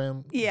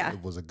Instagram. Yeah.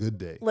 It was a good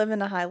day.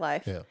 Living a high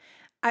life. Yeah.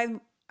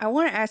 I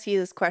want to ask you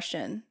this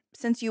question.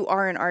 Since you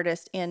are an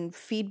artist and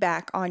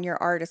feedback on your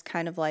art is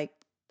kind of like,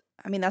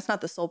 I mean, that's not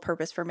the sole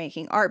purpose for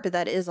making art, but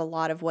that is a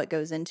lot of what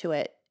goes into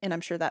it. And I'm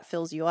sure that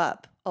fills you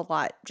up a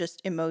lot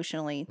just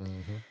emotionally.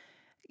 Mm-hmm.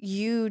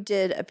 You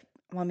did,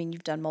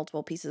 you've done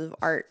multiple pieces of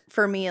art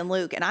for me and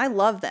Luke, and I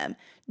love them.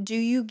 Do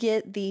you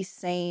get the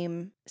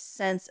same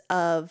sense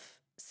of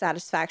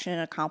satisfaction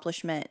and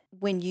accomplishment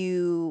when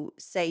you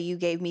say you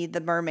gave me the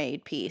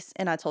mermaid piece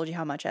and I told you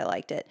how much I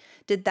liked it?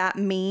 Did that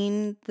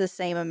mean the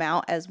same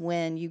amount as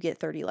when you get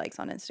 30 likes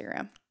on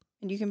Instagram?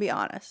 And you can be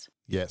honest.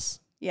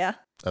 Yes. Yeah.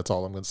 That's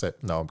all I'm going to say.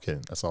 No, I'm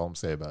kidding. That's all I'm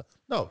saying about it.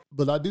 No,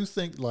 but I do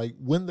think like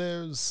when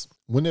there's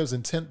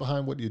intent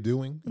behind what you're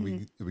doing,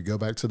 we go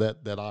back to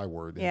that I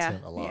word,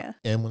 intent a lot. Yeah.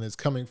 And when it's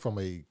coming from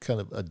a kind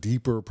of a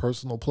deeper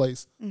personal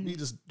place, me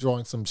just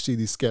drawing some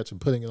shitty sketch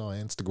and putting it on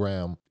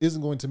Instagram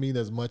isn't going to mean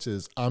as much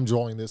as I'm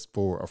drawing this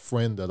for a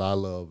friend that I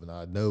love and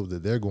I know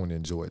that they're going to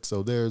enjoy it.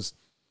 So there's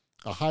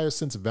a higher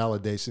sense of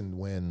validation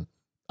when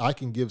I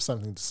can give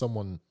something to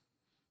someone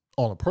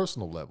on a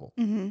personal level,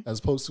 as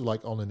opposed to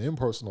like on an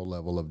impersonal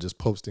level of just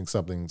posting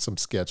something, some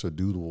sketch or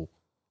doodle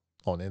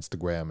on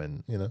Instagram.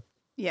 And,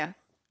 yeah,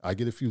 I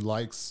get a few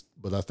likes,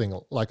 but I think,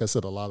 like I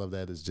said, a lot of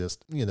that is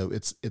just,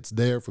 it's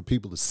there for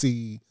people to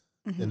see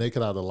and they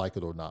can either like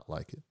it or not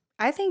like it.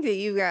 I think that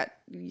you got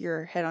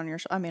your head on your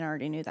I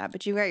already knew that,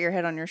 but you got your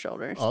head on your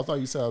shoulders. Oh, I thought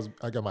you said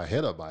I got my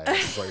head up my ass.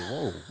 It's like,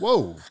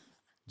 whoa,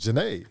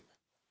 Janae.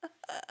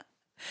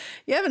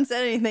 You haven't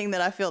said anything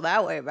that I feel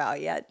that way about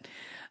yet.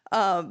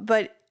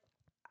 But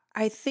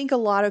I think a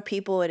lot of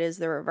people, it is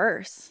the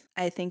reverse.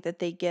 I think that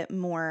they get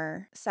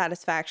more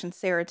satisfaction,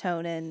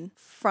 serotonin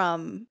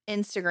from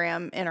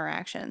Instagram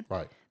interaction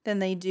than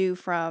they do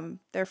from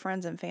their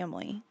friends and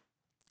family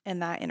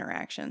and that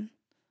interaction.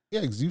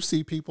 Yeah, because you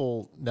see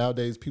people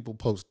nowadays,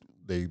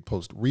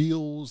 post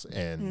reels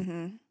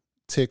and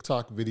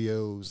TikTok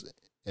videos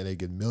and they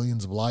get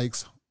millions of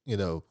likes,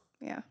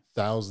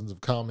 thousands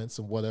of comments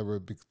and whatever,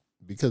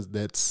 because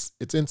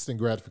it's instant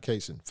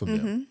gratification from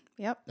them.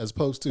 Yep. As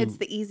opposed to, it's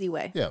the easy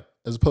way. Yeah.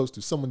 As opposed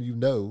to someone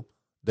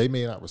they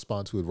may not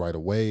respond to it right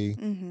away.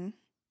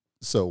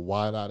 So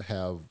why not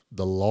have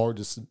the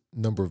largest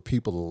number of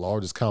people, the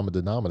largest common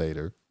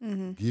denominator,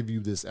 give you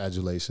this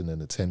adulation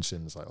and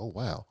attention? It's like, oh,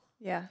 wow.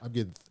 Yeah. I'm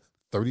getting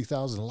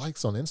 30,000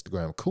 likes on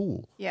Instagram.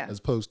 Cool. Yeah. As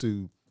opposed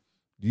to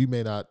you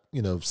may not,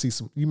 you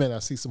may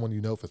not see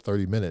someone for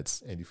 30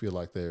 minutes and you feel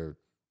like they're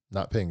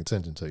not paying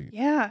attention to you.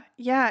 Yeah.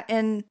 Yeah.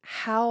 And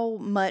how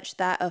much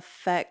that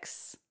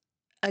affects,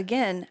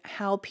 again,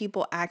 how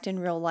people act in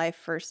real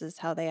life versus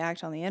how they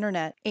act on the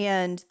internet,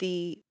 and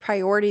the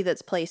priority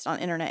that's placed on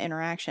internet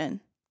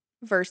interaction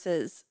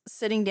versus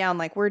sitting down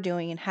like we're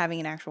doing and having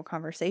an actual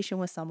conversation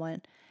with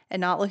someone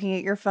and not looking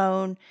at your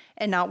phone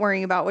and not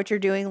worrying about what you're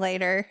doing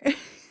later.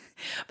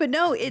 But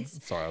no,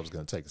 it's Sorry, I was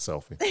going to take a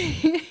selfie.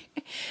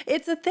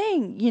 it's a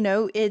thing,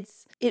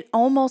 it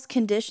almost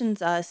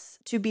conditions us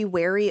to be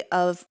wary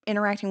of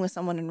interacting with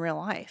someone in real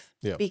life.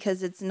 Yeah.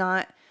 Because it's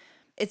not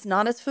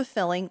as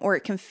fulfilling, or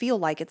it can feel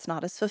like it's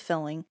not as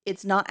fulfilling.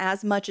 It's not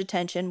as much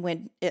attention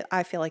when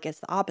I feel like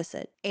it's the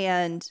opposite.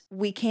 And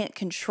we can't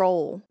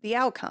control the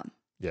outcome.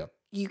 Yeah.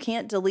 You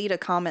can't delete a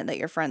comment that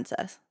your friend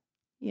says,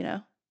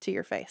 to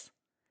your face.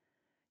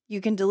 You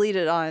can delete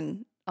it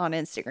on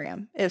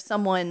Instagram. If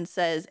someone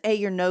says, hey,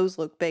 your nose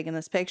looked big in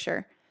this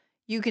picture,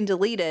 you can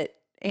delete it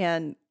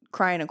and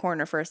cry in a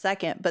corner for a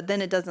second, but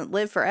then it doesn't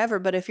live forever.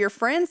 But if your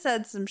friend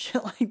said some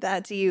shit like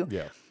that to you,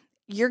 Yeah.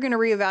 you're going to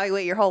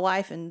reevaluate your whole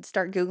life and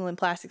start Googling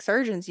plastic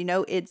surgeons.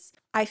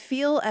 I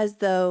feel as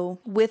though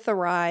with the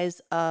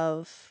rise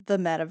of the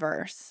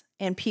metaverse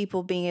and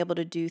people being able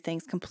to do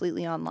things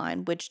completely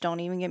online, which don't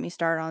even get me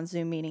started on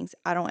Zoom meetings.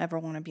 I don't ever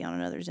want to be on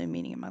another Zoom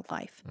meeting in my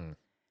life.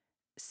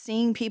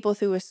 Seeing people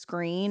through a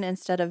screen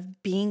instead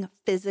of being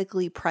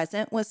physically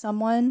present with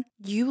someone,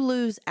 you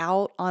lose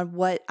out on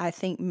what I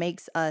think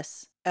makes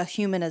us a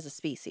human as a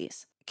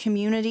species.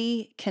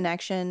 Community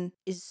connection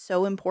is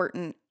so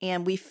important,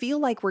 and we feel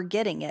like we're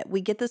getting it.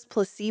 We get this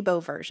placebo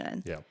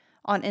version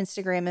on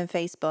Instagram and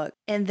Facebook,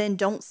 and then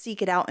don't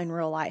seek it out in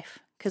real life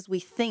because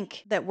we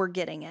think that we're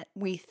getting it.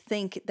 We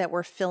think that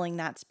we're filling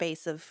that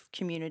space of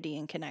community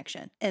and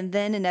connection. And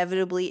then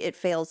inevitably it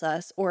fails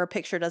us, or a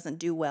picture doesn't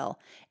do well.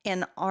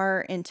 And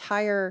our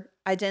entire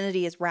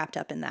identity is wrapped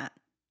up in that.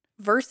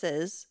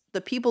 Versus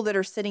the people that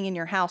are sitting in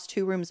your house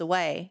 2 rooms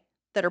away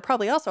that are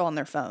probably also on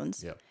their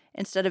phones. Yep.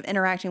 Instead of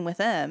interacting with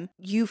them,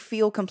 you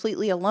feel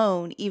completely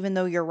alone, even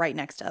though you're right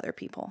next to other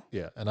people.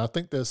 Yeah. And I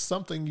think there's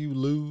something you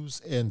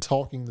lose in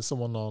talking to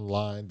someone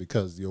online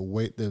because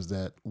there's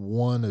that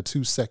 1 or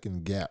 2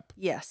 second gap.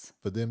 Yes.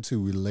 For them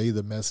to relay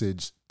the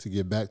message to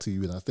get back to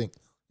you. And I think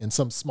in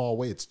some small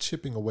way, it's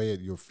chipping away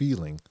at your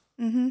feeling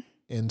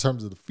in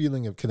terms of the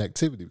feeling of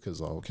connectivity,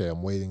 because, okay,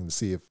 I'm waiting to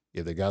see if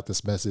they got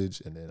this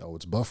message, and then,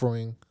 it's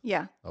buffering.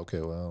 Yeah. Okay,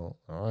 well,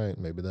 all right,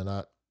 maybe they're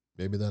not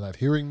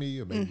hearing me,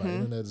 or maybe my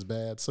internet is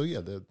bad. So yeah,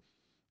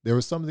 there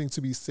is something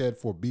to be said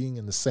for being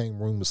in the same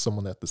room with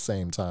someone at the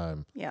same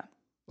time. Yeah.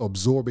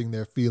 Absorbing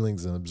their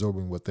feelings and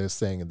absorbing what they're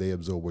saying, and they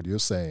absorb what you're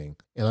saying.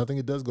 And I think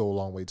it does go a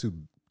long way to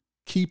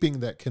keeping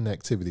that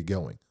connectivity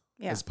going.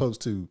 Yeah. As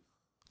opposed to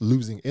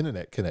losing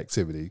internet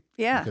connectivity.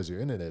 Yeah. Because your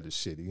internet is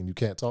shitty and you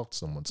can't talk to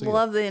someone. So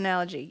Love the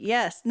analogy.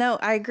 Yes. No,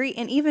 I agree.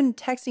 And even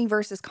texting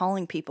versus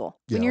calling people.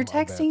 When you're I'm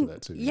bad texting. for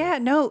that too,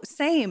 No,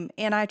 same.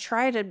 And I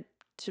try to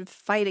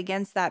fight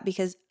against that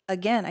because,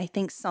 again, I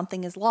think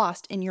something is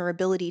lost in your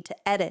ability to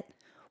edit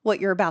what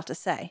you're about to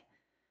say.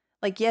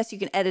 Like, yes, you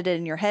can edit it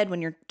in your head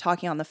when you're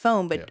talking on the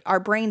phone, but our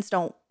brains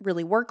don't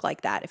really work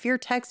like that. If you're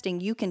texting,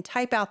 you can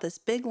type out this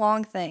big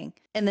long thing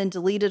and then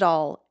delete it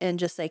all and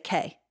just say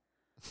K.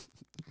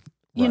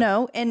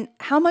 And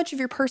how much of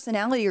your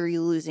personality are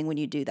you losing when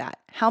you do that?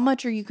 How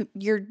much are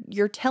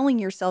you're telling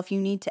yourself you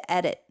need to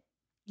edit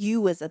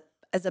you as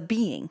a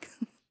being?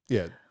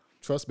 Yeah.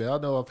 Trust me, I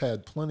know I've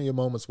had plenty of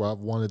moments where I've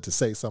wanted to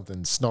say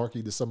something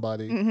snarky to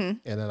somebody, and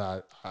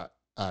then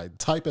I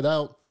type it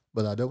out,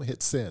 but I don't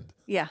hit send.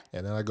 Yeah.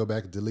 And then I go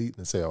back and delete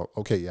and say, oh,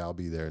 okay, yeah, I'll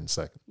be there in a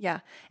second.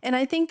 Yeah. And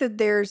I think that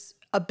there's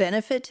a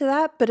benefit to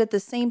that, but at the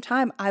same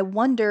time, I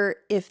wonder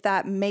if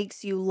that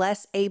makes you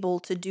less able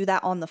to do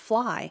that on the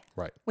fly.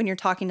 Right. When you're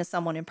talking to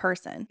someone in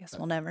person. Guess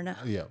we'll never know.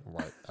 Yeah,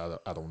 right.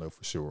 I don't know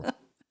for sure.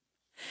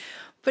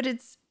 But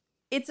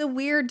it's a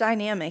weird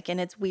dynamic, and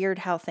it's weird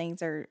how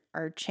things are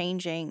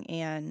changing,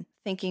 and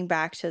thinking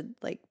back to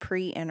like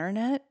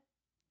pre-internet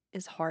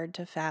is hard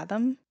to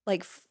fathom.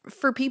 Like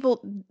for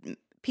people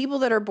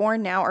that are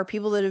born now, or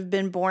people that have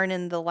been born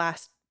in the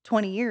last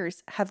 20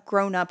 years have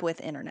grown up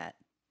with internet.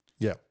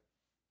 Yeah.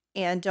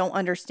 And don't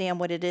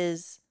understand what it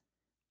is.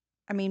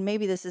 I mean,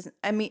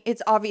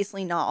 it's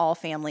obviously not all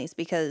families,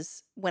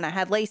 because when I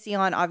had Lacey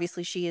on,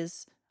 obviously she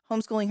is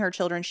homeschooling her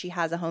children. She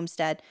has a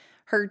homestead.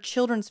 Her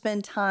children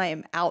spend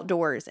time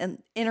outdoors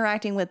and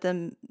interacting with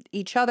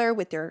each other,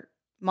 with their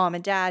mom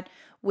and dad,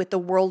 with the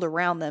world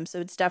around them. So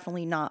it's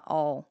definitely not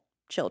all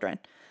children.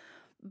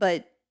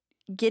 But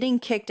getting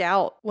kicked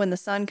out when the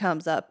sun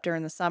comes up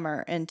during the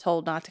summer and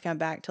told not to come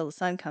back till the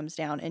sun comes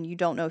down, and you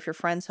don't know if your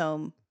friend's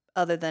home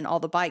other than all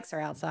the bikes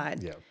are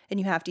outside, and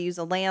you have to use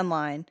a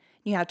landline,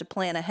 you have to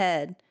plan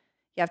ahead,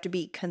 you have to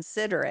be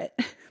considerate.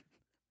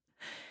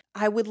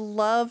 I would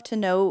love to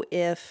know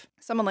if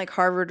someone like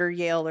Harvard or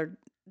Yale or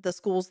the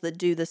schools that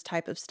do this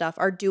type of stuff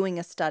are doing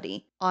a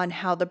study on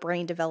how the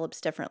brain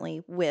develops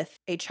differently with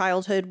a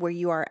childhood where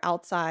you are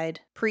outside,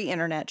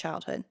 pre-internet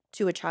childhood,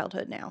 to a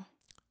childhood now.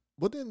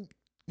 But then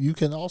you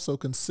can also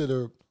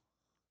consider,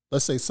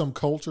 let's say some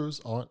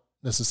cultures aren't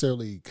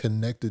necessarily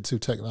connected to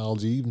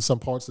technology. Even some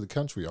parts of the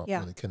country aren't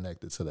really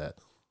connected to that.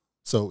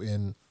 So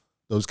in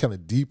those kind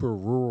of deeper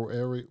rural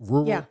areas.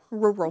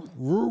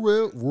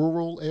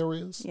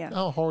 Yeah.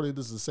 How hard it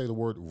is to say the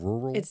word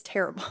rural. It's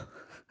terrible.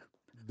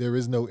 There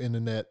is no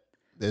internet.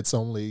 It's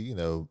only,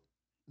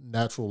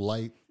 natural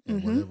light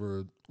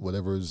and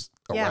whatever is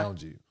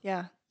around you.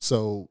 Yeah.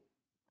 So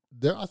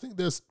I think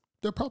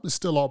there probably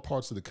still are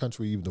parts of the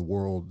country, even the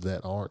world,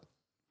 that aren't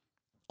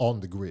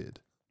on the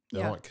grid,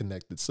 that aren't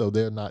connected. So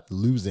they're not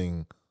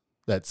losing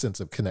that sense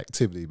of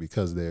connectivity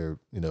because they're,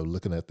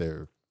 looking at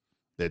their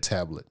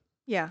tablet.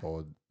 Yeah.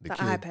 Or the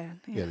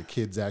iPad. Yeah, the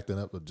kid's acting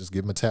up, but just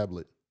give him a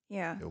tablet.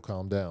 Yeah. He'll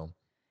calm down.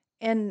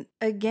 And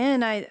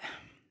again,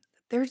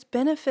 there's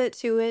benefit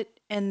to it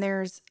and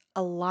there's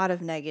a lot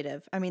of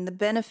negative. I mean, the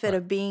benefit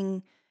of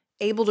being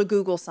able to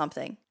Google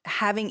something,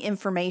 having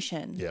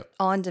information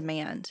on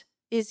demand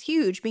is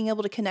huge. Being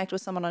able to connect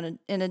with someone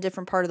in a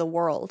different part of the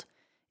world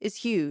is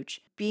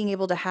huge. Being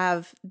able to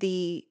have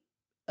the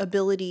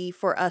ability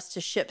for us to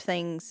ship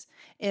things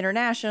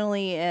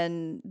internationally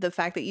and the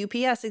fact that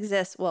UPS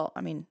exists. Well,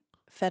 I mean,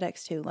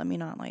 FedEx too. Let me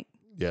not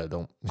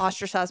don't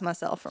ostracize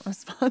myself from a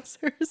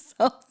sponsor or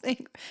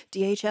something.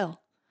 DHL.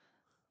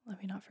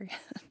 Let me not forget.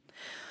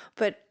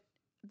 But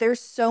there's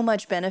so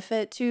much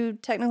benefit to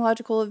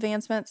technological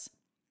advancements,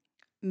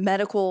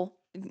 medical,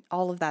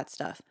 all of that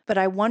stuff. But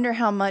I wonder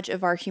how much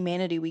of our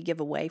humanity we give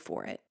away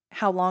for it.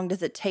 How long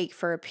does it take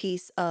for a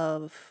piece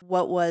of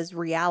what was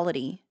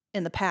reality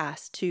in the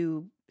past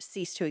to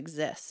cease to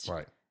exist?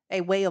 Right.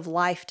 A way of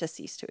life to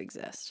cease to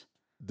exist.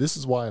 This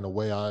is why, in a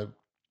way, I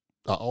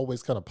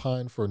always kind of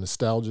pine for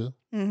nostalgia.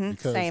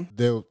 Because Same.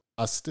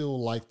 I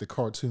still like the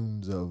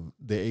cartoons of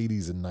the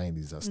 80s and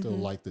 90s. I still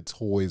like the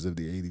toys of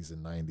the 80s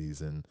and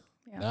 90s. And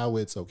now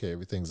it's okay,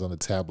 everything's on a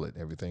tablet,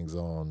 everything's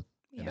on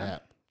an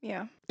app.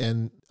 Yeah.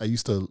 And I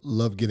used to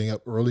love getting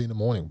up early in the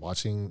morning,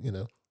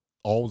 watching,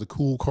 all the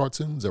cool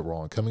cartoons that were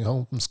on, coming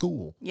home from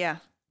school. Yeah.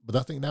 But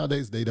I think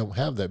nowadays they don't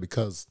have that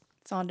because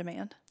it's on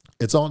demand.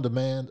 It's on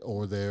demand,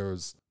 or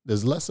there's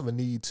less of a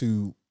need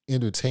to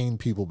entertain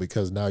people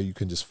because now you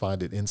can just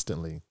find it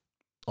instantly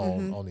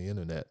on the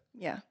internet.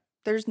 Yeah.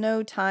 There's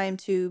no time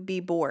to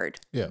be bored.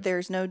 Yeah.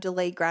 There's no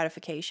delayed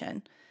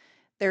gratification.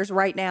 There's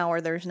right now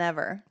or there's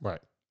never. Right.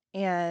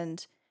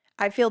 And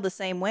I feel the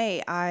same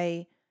way.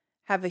 I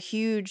have a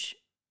huge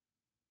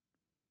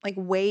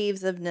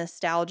waves of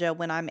nostalgia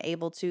when I'm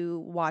able to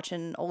watch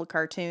an old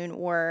cartoon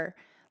or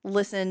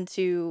listen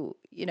to,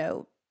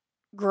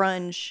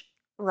 grunge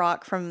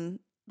rock from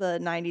the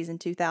 90s and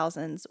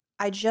 2000s.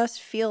 I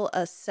just feel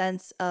a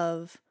sense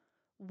of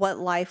what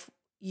life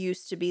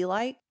used to be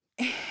like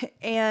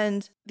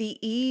and the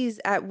ease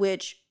at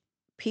which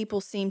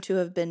people seem to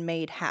have been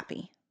made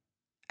happy,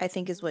 I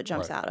think is what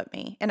jumps out at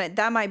me. And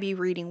that might be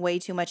reading way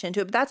too much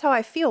into it, but that's how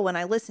I feel when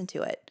I listen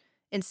to it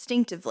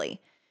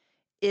instinctively,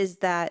 is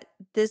that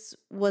this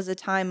was a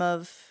time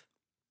of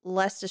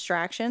less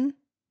distraction.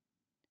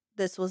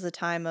 This was a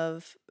time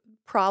of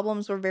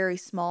problems were very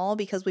small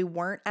because we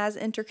weren't as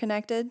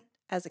interconnected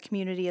as a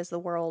community as the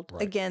world.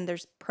 Right. Again,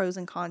 there's pros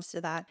and cons to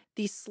that.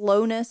 The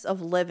slowness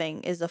of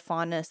living is a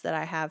fondness that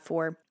I have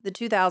for the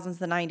 2000s,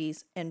 the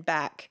 90s, and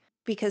back,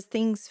 because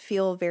things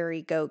feel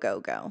very go, go,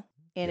 go.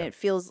 And it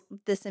feels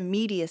this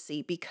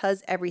immediacy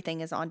because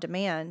everything is on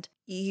demand.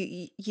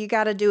 You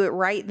got to do it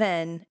right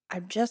then.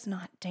 I'm just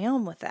not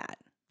down with that.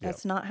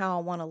 That's not how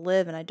I want to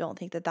live. And I don't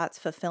think that that's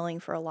fulfilling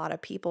for a lot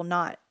of people,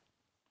 not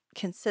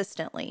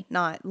consistently,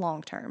 not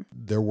long term.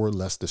 There were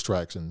less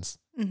distractions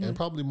and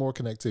probably more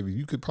connectivity.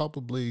 You could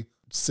probably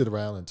sit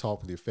around and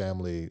talk with your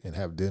family and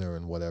have dinner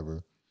and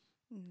whatever.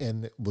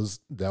 And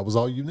that was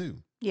all you knew.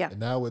 Yeah. And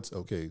now it's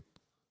okay.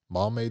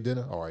 Mom made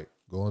dinner. All right,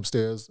 go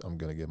upstairs. I'm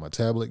going to get my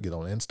tablet, get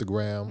on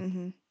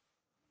Instagram.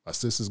 My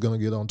sister's going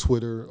to get on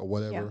Twitter or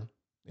whatever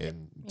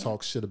and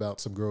talk shit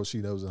about some girl she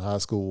knows in high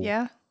school.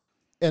 Yeah.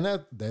 And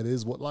that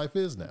is what life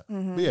is now.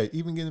 But yeah,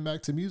 even getting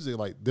back to music,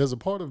 there's a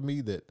part of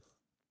me that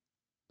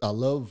I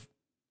love,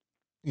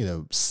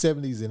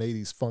 70s and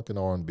 80s funk and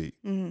R&B.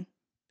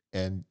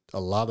 And a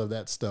lot of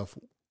that stuff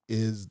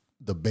is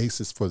the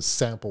basis for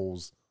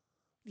samples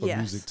for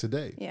music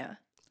today. Yeah.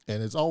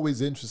 And it's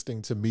always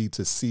interesting to me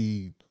to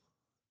see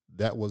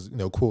that was,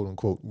 quote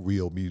unquote,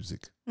 real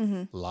music.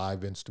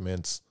 Live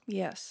instruments.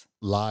 Yes.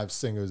 Live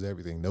singers,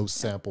 everything. No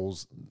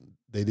samples.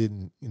 They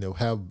didn't,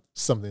 have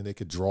something they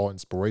could draw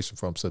inspiration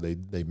from, so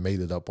they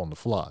made it up on the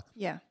fly.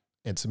 Yeah.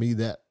 And to me,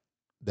 that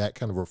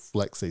kind of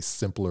reflects a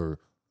simpler,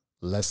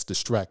 less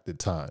distracted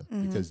time,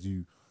 because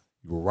you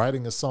were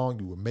writing a song,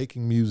 you were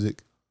making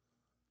music,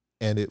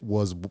 and it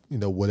was,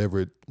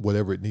 whatever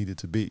it needed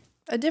to be.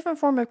 A different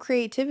form of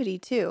creativity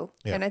too.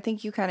 Yeah. And I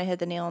think you kind of hit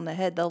the nail on the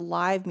head, the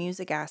live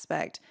music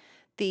aspect.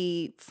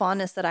 the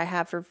fondness that I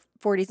have for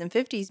 40s and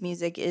 50s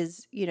music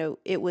is,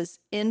 it was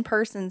in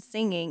person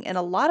singing, and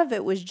a lot of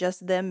it was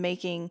just them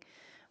making,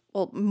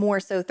 well, more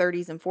so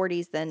 30s and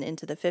 40s than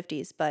into the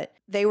 50s, but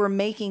they were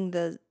making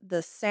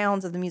the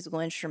sounds of the musical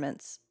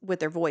instruments with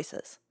their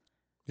voices.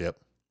 Yep.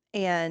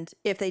 And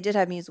if they did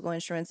have musical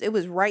instruments, it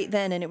was right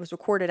then, and it was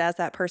recorded as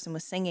that person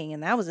was singing,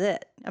 and that was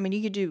it. I mean,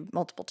 you could do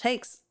multiple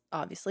takes,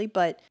 obviously,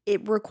 but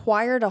it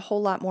required a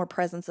whole lot more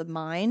presence of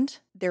mind.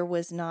 There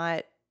was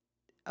not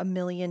a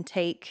million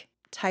take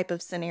type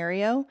of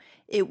scenario.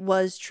 It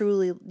was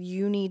truly,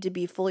 you need to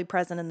be fully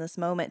present in this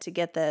moment to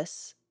get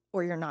this,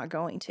 or you're not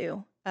going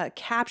to.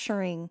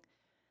 Capturing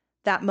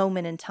that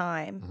moment in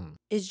time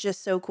is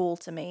just so cool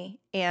to me.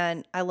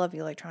 And I love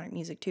electronic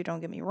music too,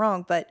 don't get me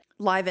wrong, but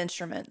live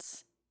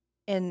instruments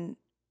and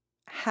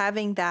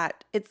having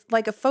that, it's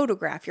like a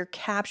photograph. You're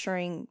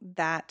capturing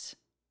that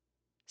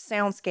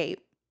soundscape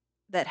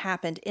that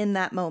happened in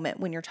that moment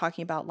when you're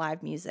talking about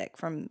live music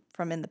from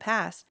in the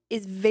past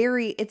it's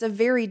a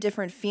very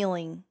different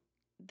feeling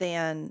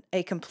than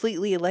a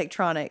completely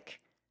electronic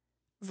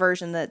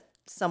version that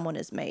someone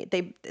has made.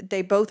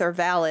 They both are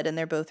valid and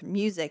they're both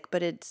music,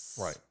 but it's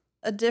right.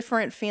 a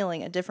different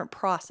feeling, a different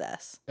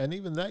process. And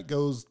even that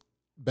goes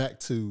back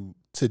to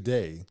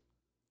today.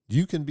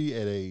 You can be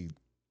at a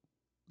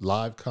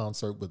live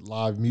concert with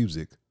live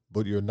music,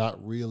 but you're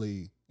not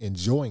really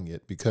enjoying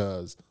it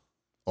because,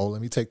 oh,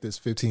 let me take this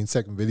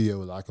 15-second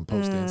video that I can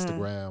post to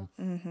Instagram.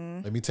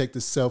 Mm-hmm. Let me take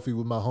this selfie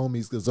with my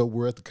homies because, oh,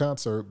 we're at the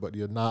concert, but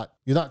you're not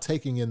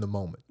taking in the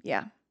moment.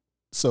 Yeah.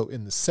 So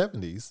in the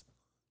 70s,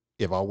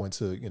 if I went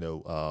to,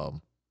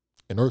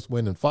 an Earth,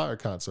 Wind, and Fire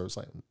concert, it's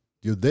like,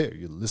 you're there,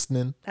 you're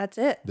listening. That's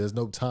it. There's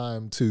no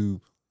time to,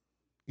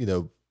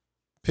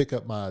 pick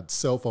up my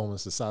cell phone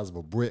that's the size of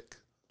a brick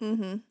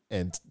and,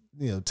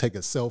 take a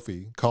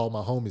selfie, call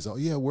my homies. Oh,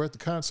 yeah, we're at the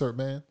concert,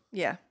 man.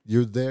 Yeah.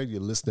 You're there, you're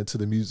listening to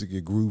the music,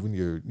 you're grooving,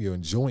 you're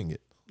enjoying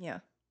it. Yeah.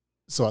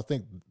 So I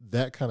think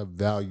that kind of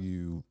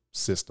value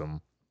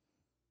system,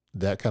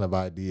 that kind of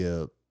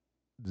idea,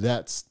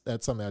 that's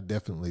something I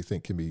definitely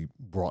think can be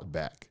brought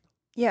back.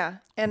 Yeah.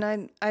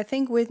 And I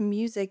think with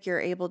music,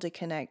 you're able to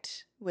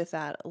connect with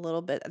that a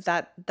little bit.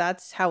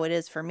 That's how it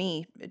is for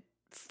me,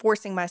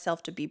 forcing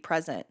myself to be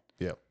present.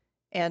 Yeah.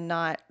 And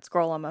not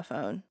scroll on my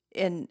phone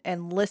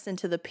and listen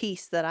to the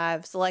piece that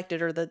I've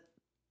selected or the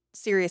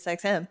Sirius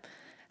XM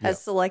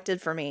has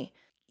selected for me.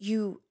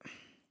 You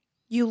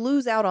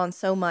lose out on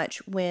so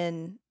much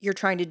when you're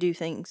trying to do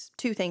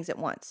two things at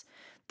once.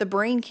 The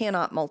brain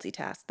cannot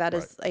multitask. That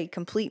is a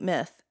complete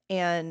myth.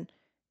 And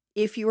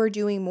if you are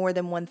doing more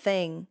than one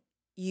thing,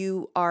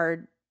 you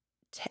are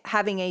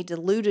having a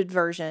diluted,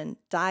 not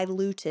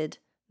diluted.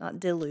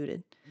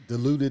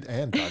 Diluted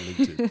and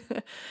diluted.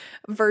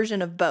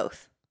 version of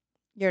both.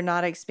 You're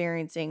not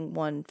experiencing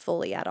one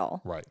fully at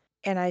all. Right.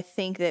 And I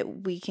think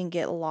that we can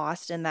get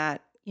lost in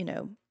that,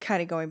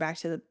 kind of going back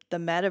to the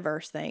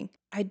metaverse thing.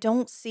 I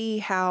don't see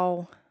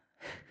how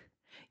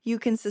you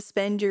can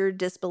suspend your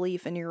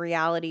disbelief in your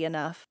reality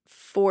enough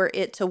for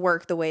it to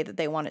work the way that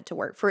they want it to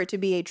work, for it to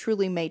be a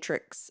truly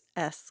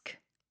Matrix-esque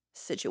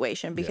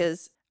situation.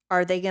 Because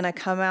are they going to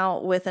come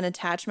out with an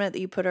attachment that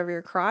you put over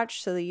your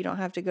crotch so that you don't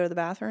have to go to the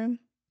bathroom?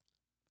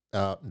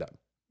 No.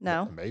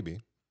 No?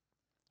 Maybe.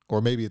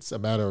 Or maybe it's a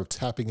matter of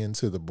tapping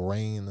into the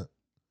brain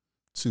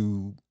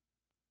to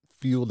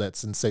feel that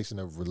sensation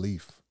of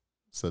relief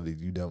so that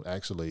you don't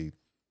actually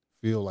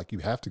feel like you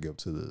have to go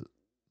to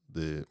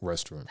the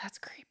restroom. That's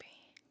creepy.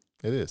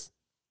 It is.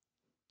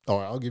 All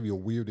right, I'll give you a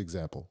weird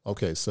example.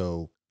 Okay,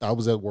 so I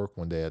was at work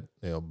one day.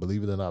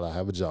 Believe it or not, I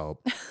have a job.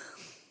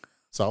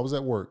 So I was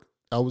at work.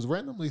 I was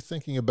randomly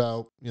thinking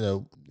about,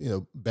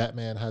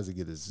 Batman has to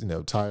get his,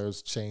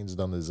 tires changed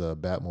on his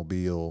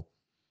Batmobile.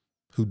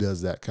 Who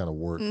does that kind of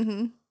work?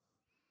 Mm-hmm.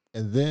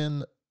 And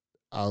then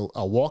I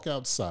walk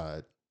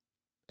outside,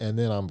 and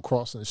then I'm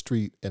crossing the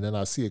street, and then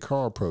I see a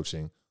car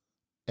approaching,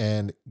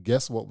 and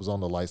guess what was on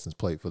the license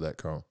plate for that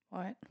car?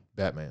 What?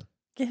 Batman.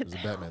 It was a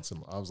Batman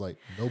symbol. I was like,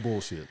 no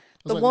bullshit.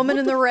 The woman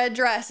in the red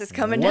dress is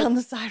coming down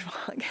the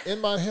sidewalk.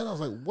 In my head, I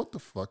was like, what the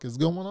fuck is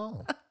going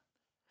on?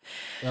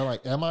 And I'm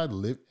like, am I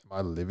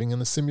living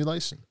in a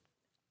simulation?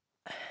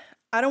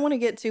 I don't want to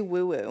get too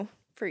woo-woo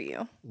for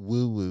you.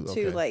 Woo-woo,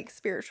 okay. Too,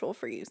 spiritual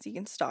for you, so you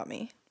can stop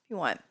me if you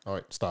want. All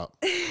right, stop.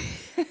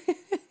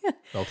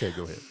 Okay,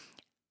 go ahead.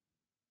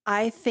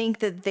 I think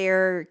that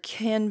there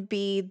can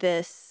be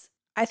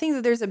I think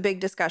that there's a big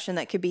discussion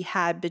that could be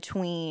had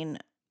between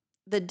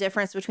the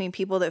difference between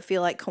people that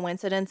feel like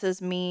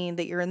coincidences mean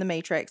that you're in the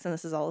Matrix and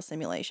this is all a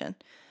simulation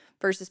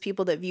versus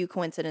people that view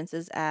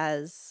coincidences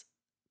as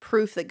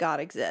proof that God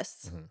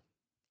exists. Mm-hmm.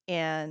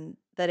 And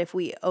that if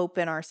we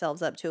open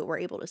ourselves up to it, we're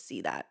able to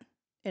see that.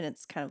 And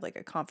it's kind of like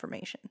a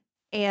confirmation.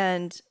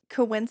 And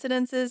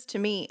coincidences to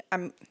me,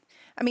 I'm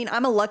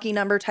a lucky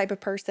number type of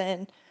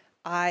person.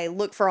 I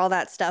look for all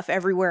that stuff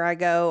everywhere I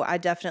go. I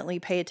definitely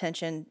pay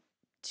attention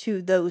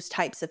to those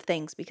types of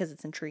things because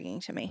it's intriguing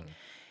to me. Mm-hmm.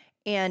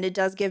 And it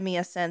does give me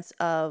a sense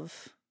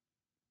of,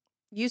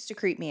 used to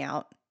creep me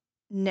out.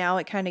 Now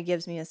it kind of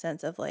gives me a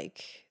sense of the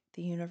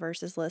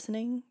universe is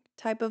listening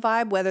type of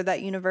vibe, whether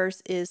that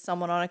universe is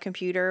someone on a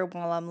computer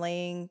while I'm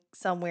laying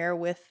somewhere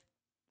with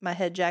my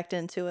head jacked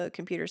into a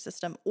computer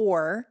system,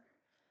 or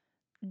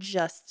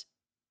just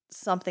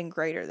something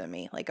greater than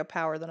me, like a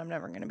power that I'm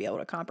never going to be able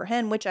to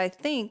comprehend, which I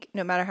think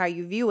no matter how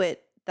you view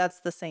it, that's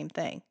the same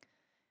thing.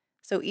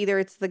 So either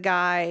it's the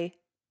guy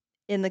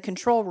in the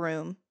control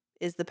room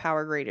is the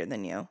power greater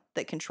than you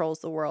that controls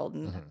the world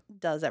and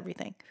does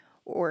everything,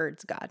 or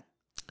it's God.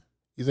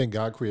 You think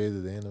God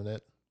created the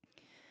internet?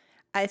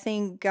 I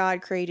think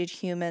God created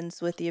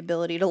humans with the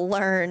ability to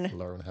learn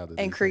How to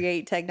and do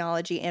create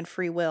technology and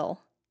free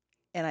will.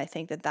 And I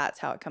think that that's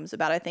how it comes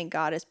about. I think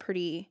God is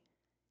pretty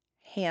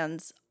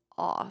hands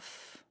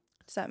off.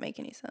 Does that make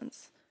any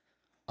sense?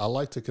 I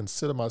like to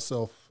consider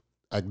myself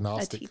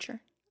agnostic. A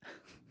teacher.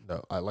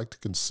 No, I like to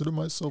consider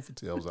myself,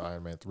 that was an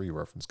Iron Man 3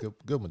 reference. Good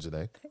one,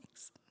 Janae.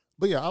 Thanks.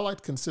 But yeah, I like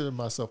to consider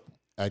myself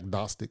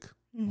agnostic,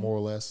 more or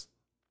less.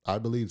 I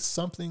believe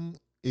something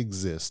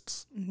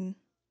exists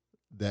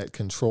that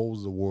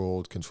controls the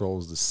world,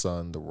 controls the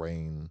sun, the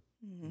rain,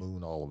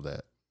 moon, all of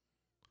that.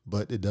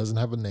 But it doesn't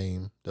have a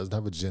name, doesn't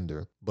have a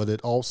gender, but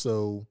it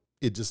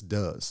just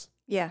does.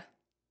 Yeah.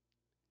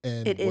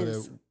 And it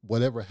is.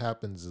 Whatever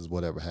happens is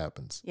whatever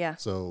happens. Yeah.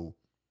 So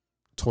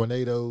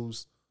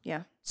tornadoes.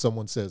 Yeah.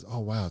 Someone says, "Oh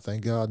wow,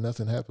 thank God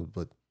nothing happened."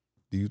 But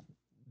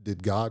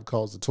did God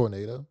cause the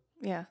tornado?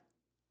 Yeah.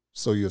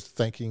 So you're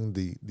thanking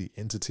the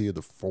entity of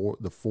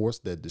the force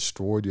that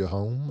destroyed your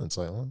home, and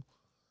say, "Oh,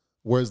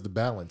 where's the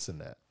balance in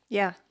that?"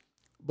 Yeah.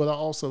 But I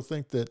also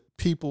think that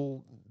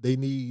people, they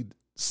need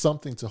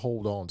something to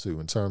hold on to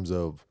in terms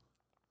of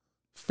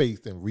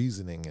faith and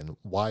reasoning and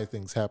why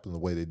things happen the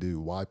way they do,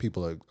 why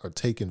people are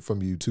taken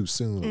from you too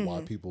soon, and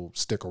why people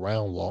stick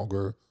around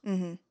longer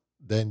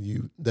than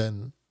you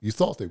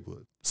thought they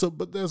would. So,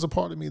 but there's a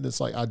part of me that's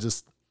like,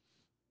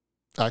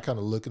 I kind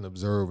of look and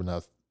observe, and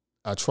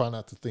I try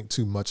not to think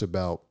too much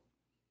about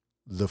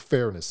the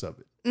fairness of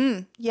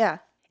it. Yeah.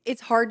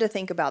 It's hard to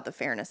think about the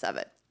fairness of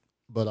it.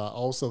 But I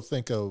also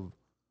think of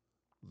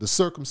the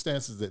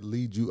circumstances that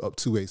lead you up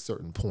to a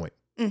certain point.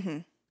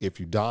 If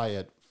you die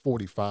at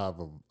 45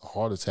 of a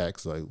heart attack,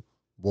 it's like,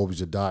 what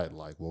was your diet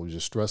like? What was your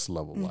stress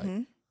level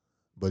like?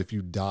 But if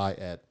you die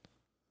at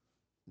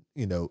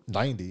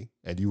 90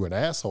 and you were an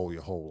asshole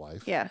your whole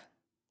life, yeah,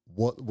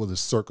 what were the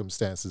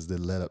circumstances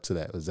that led up to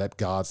that? Was that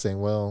God saying,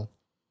 well,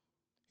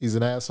 he's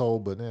an asshole,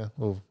 but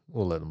we'll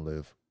let him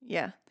live?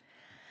 Yeah.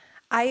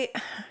 I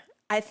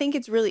think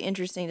it's really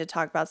interesting to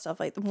talk about stuff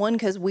like one,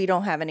 because we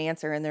don't have an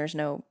answer and there's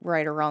no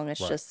right or wrong. It's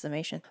just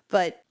summation.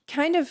 But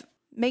kind of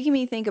making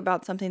me think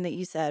about something that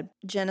you said,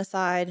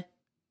 genocide,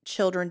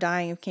 children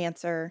dying of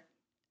cancer,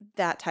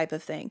 that type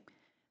of thing.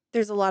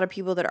 There's a lot of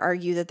people that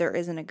argue that there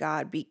isn't a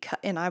God,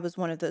 and I was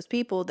one of those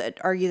people that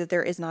argue that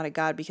there is not a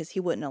God because he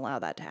wouldn't allow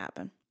that to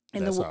happen.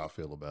 And that's how I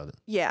feel about it.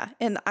 Yeah.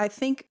 And I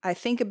think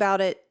about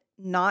it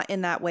not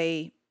in that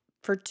way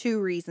for two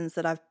reasons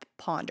that I've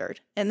pondered.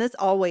 And this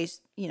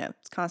always,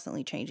 it's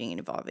constantly changing and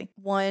evolving.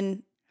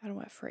 One, how do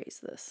I phrase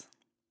this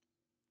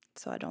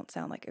so I don't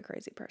sound like a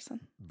crazy person?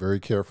 Very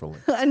carefully.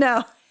 I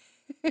know.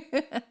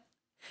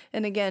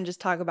 And again,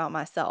 just talk about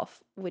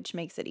myself, which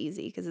makes it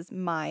easy because it's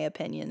my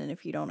opinion. And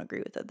if you don't agree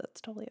with it, that's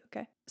totally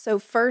okay. So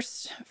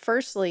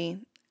firstly,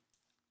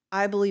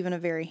 I believe in a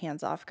very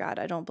hands-off God.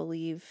 I don't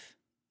believe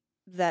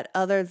that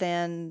other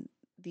than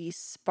the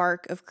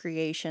spark of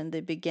creation, the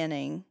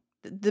beginning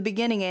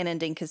and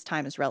ending, because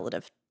time is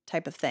relative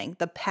type of thing,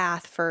 the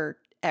path for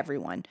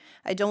everyone.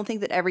 I don't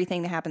think that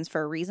everything that happens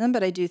for a reason,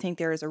 but I do think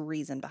there is a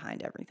reason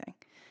behind everything.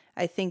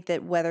 I think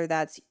that whether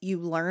that's you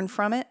learn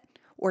from it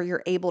or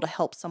you're able to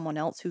help someone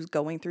else who's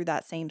going through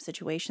that same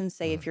situation,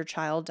 say if your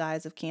child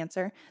dies of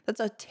cancer, that's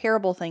a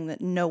terrible thing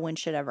that no one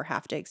should ever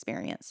have to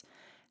experience.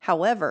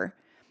 However,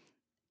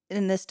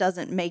 and this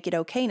doesn't make it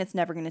okay, and it's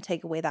never going to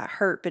take away that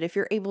hurt, but if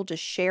you're able to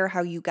share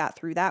how you got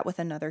through that with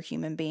another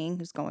human being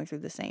who's going through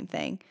the same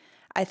thing,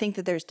 I think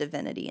that there's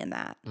divinity in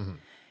that.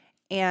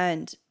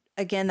 And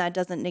again, that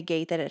doesn't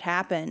negate that it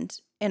happened.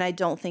 And I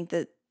don't think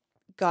that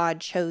God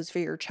chose for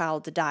your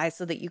child to die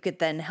so that you could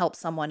then help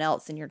someone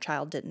else and your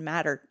child didn't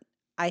matter.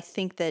 I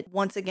think that,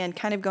 once again,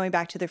 kind of going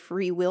back to the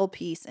free will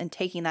piece and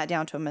taking that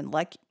down to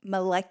a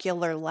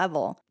molecular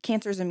level,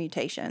 cancer is a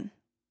mutation.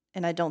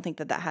 And I don't think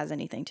that that has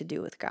anything to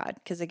do with God.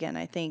 Because again,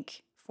 I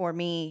think for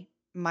me,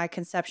 my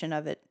conception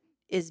of it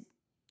is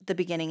the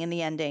beginning and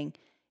the ending.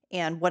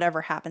 And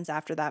whatever happens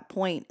after that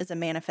point is a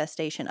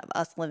manifestation of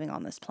us living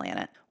on this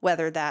planet.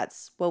 Whether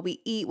that's what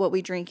we eat, what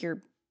we drink,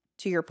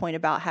 to your point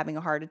about having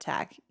a heart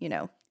attack,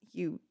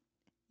 you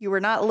were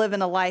not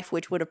living a life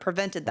which would have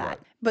prevented that. Right.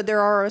 But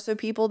there are also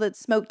people that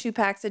smoke 2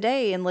 packs a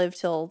day and live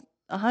till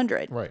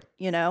 100. Right.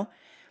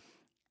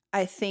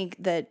 I think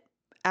that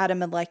at a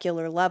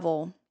molecular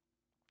level,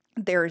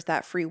 there's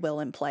that free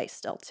will in play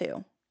still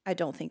too. I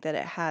don't think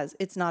that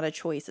it's not a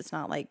choice. It's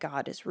not like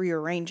God is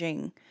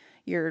rearranging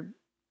your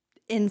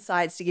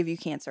insides to give you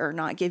cancer or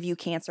not give you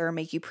cancer or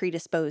make you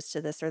predisposed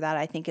to this or that.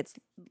 I think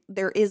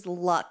there is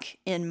luck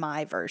in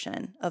my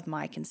version of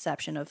my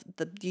conception of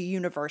the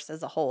universe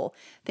as a whole.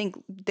 I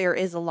think there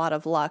is a lot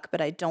of luck,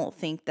 but I don't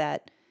think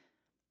that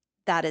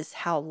that is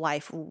how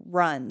life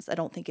runs. I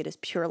don't think it is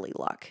purely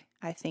luck.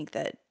 I think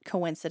that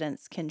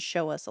coincidence can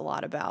show us a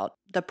lot about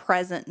the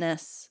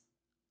presentness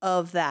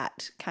of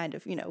that kind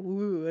of,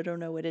 ooh, I don't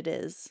know what it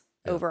is,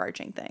 Yeah.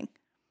 overarching thing.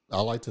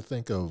 I like to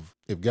think of,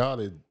 if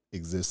God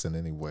exists in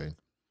any way,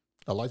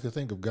 I like to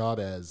think of God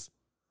as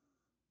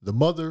the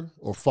mother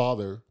or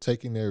father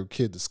taking their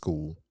kid to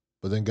school,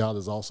 but then God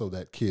is also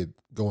that kid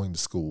going to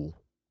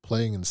school,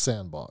 playing in the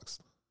sandbox.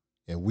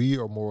 And we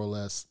are more or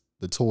less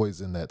the toys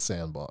in that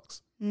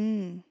sandbox.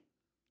 Mm.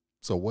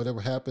 So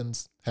whatever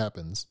happens,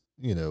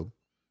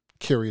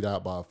 carried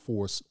out by a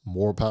force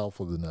more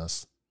powerful than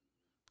us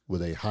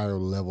with a higher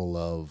level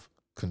of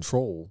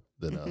control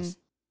than us.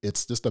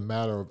 It's just a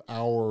matter of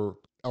our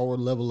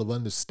level of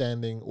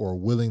understanding or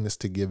willingness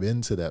to give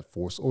in to that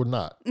force or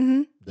not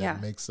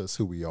that makes us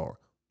who we are.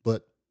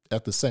 But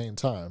at the same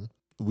time,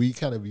 we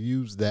kind of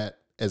use that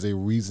as a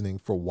reasoning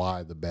for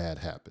why the bad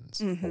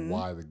happens or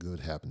why the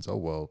good happens. Oh,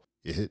 well,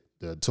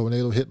 the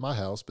tornado hit my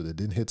house, but it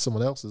didn't hit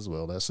someone else's.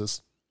 Well, that's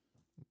just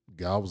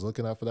God was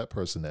looking out for that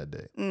person that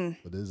day.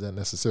 But is that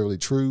necessarily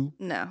true?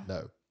 No.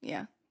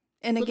 Yeah.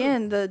 And But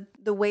again,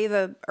 the way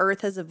the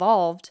earth has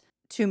evolved,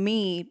 to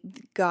me,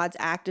 God's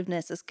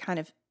activeness is kind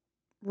of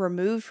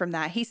removed from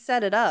that. He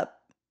set it up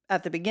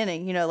at the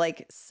beginning,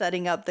 like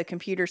setting up the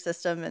computer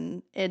system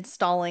and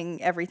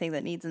installing everything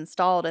that needs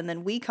installed. And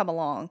then we come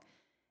along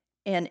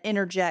and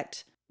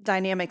interject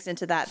dynamics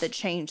into that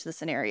change the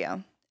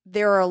scenario.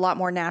 There are a lot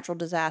more natural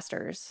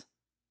disasters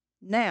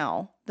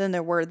now than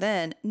there were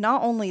then.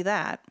 Not only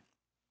that,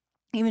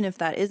 even if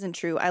that isn't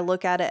true, I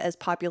look at it as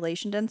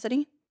population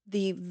density.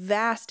 The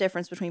vast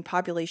difference between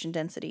population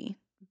density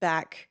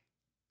back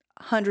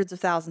hundreds of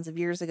thousands of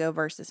years ago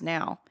versus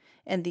now,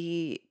 and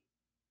the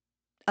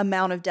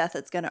amount of death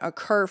that's going to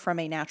occur from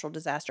a natural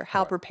disaster,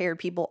 how prepared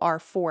people are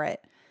for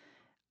it,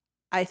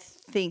 I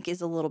think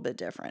is a little bit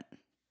different.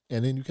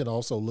 And then you can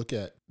also look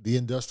at the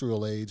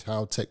industrial age,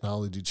 how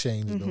technology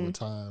changed over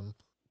time,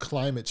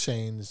 climate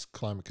change,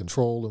 climate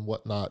control and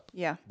whatnot.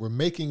 Yeah. We're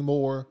making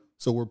more,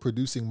 so we're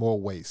producing more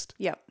waste.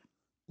 Yep.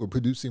 We're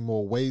producing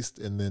more waste,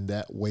 and then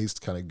that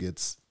waste kind of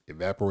gets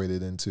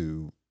evaporated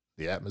into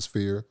the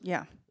atmosphere.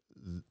 Yeah.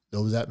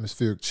 Those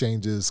atmospheric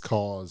changes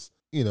cause,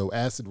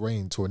 acid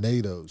rain,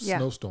 tornadoes,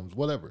 snowstorms,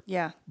 whatever.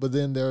 Yeah. But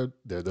then there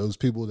are those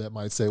people that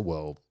might say,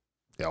 well,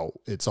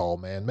 it's all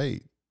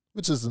man-made,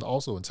 which isn't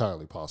also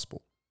entirely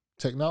possible.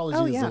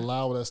 Technology has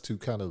allowed us to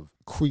kind of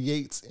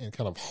create and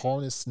kind of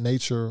harness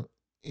nature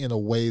in a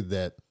way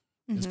that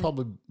is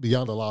probably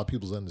beyond a lot of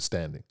people's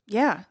understanding.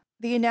 Yeah.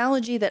 The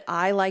analogy that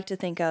I like to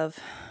think of,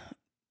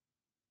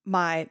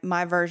 my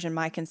version,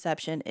 my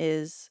conception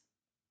is,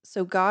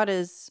 so God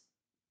is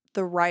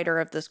the writer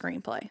of the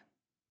screenplay.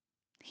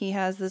 He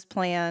has this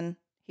plan.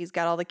 He's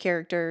got all the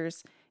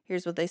characters.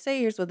 Here's what they say.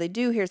 Here's what they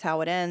do. Here's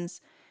how it ends.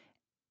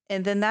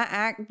 And then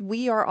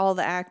we are all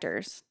the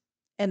actors.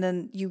 And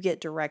then you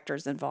get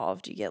directors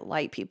involved. You get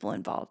light people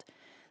involved.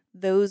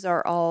 Those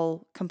are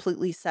all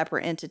completely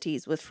separate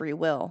entities with free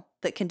will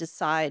that can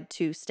decide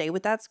to stay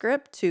with that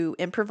script, to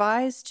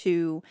improvise,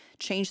 to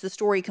change the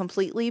story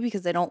completely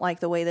because they don't like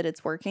the way that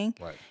it's working.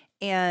 Right.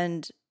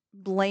 And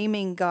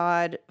blaming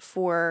God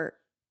for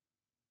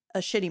a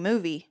shitty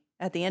movie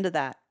at the end of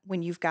that,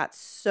 when you've got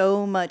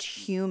so much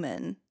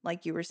human,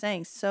 like you were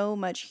saying, so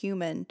much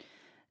human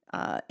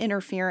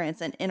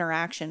interference and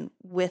interaction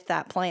with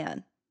that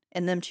plan,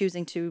 and them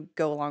choosing to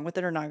go along with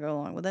it or not go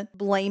along with it,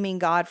 blaming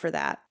God for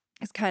that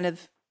is kind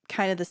of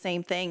the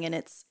same thing. And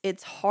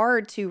it's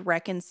hard to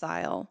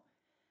reconcile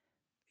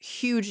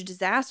huge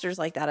disasters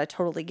like that. I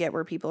totally get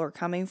where people are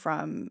coming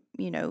from,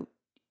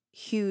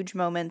 huge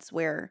moments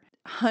where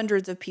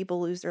hundreds of people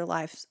lose their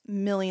lives,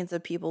 millions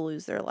of people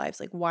lose their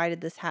lives. Like, why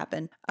did this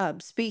happen?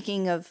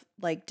 Speaking of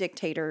like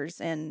dictators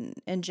and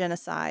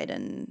genocide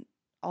and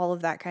all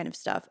of that kind of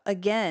stuff.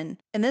 Again,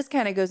 and this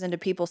kind of goes into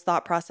people's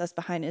thought process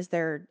behind, is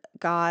there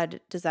God?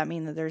 Does that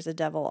mean that there's a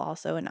devil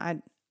also?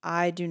 And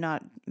I do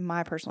not,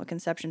 my personal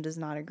conception does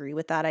not agree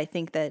with that. I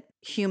think that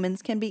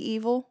humans can be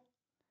evil,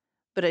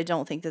 but I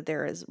don't think that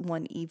there is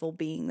one evil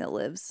being that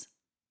lives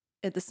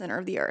at the center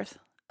of the earth.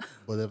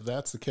 But if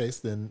that's the case,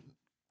 then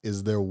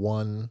is there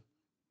one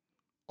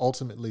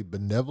ultimately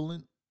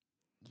benevolent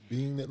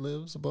being that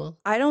lives above?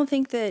 I don't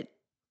think that,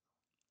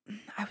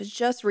 I was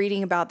just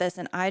reading about this,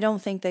 and I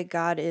don't think that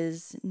God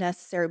is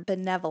necessarily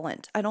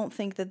benevolent. I don't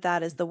think that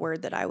that is the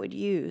word that I would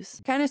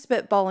use. Kind of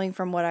spitballing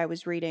from what I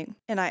was reading.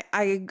 And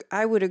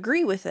I would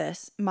agree with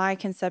this. My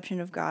conception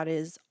of God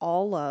is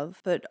all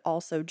love, but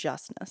also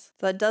justness.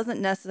 So that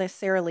doesn't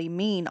necessarily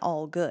mean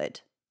all good.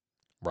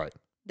 Right.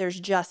 There's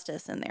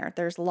justice in there.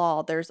 There's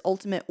law. There's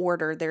ultimate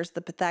order. There's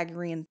the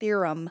Pythagorean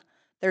theorem.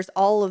 There's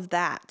all of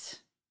that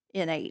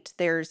innate.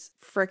 There's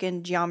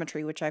frickin'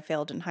 geometry, which I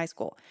failed in high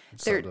school.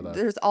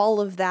 There's all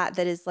of that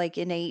is like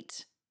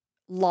innate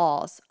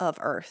laws of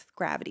earth,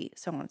 gravity,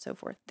 so on and so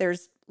forth.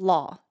 There's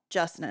law,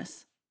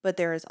 justness, but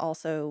there is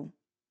also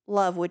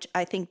love, which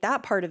I think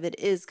that part of it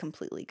is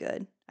completely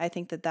good. I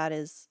think that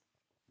is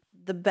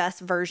the best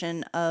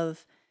version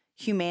of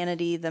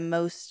humanity, the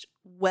most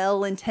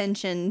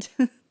well-intentioned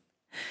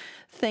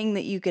thing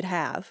that you could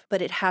have,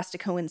 but it has to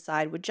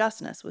coincide with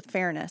justness, with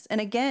fairness.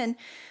 And again,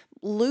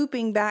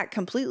 looping back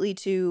completely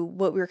to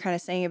what we were kind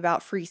of saying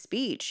about free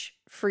speech.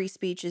 Free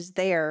speech is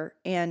there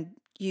and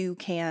you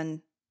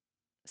can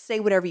say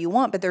whatever you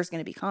want, but there's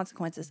going to be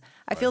consequences.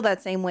 I feel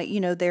that same way.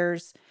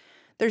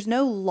 There's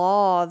no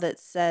law that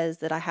says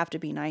that I have to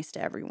be nice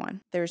to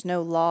everyone. There's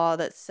no law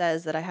that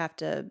says that I have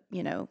to,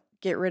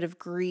 get rid of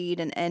greed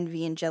and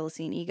envy and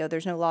jealousy and ego.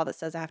 There's no law that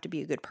says I have to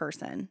be a good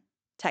person,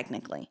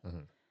 technically.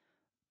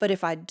 But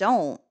if I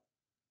don't,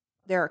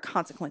 there are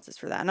consequences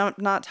for that. And I'm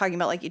not talking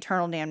about like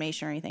eternal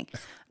damnation or anything. I'm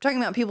talking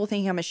about people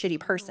thinking I'm a shitty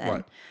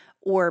person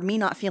or me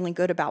not feeling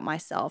good about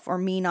myself or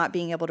me not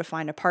being able to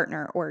find a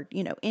partner or,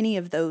 any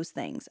of those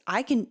things.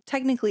 I can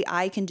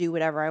do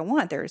whatever I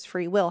want. There is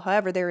free will.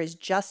 However, there is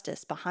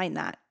justice behind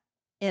that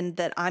and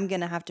that I'm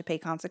going to have to pay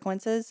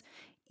consequences,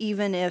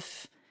 even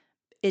if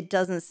it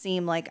doesn't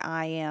seem like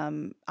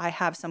I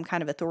have some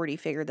kind of authority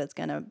figure that's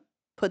going to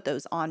put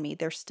those on me.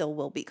 There still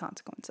will be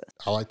consequences.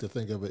 I like to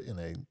think of it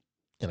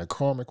in a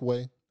karmic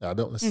way. I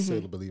don't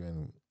necessarily believe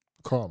in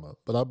karma,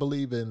 but I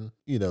believe in,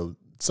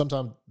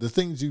 sometimes the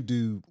things you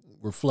do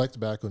reflect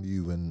back on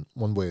you in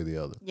one way or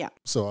the other. Yeah.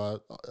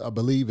 So I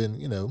believe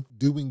in,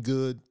 doing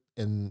good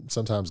and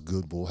sometimes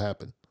good will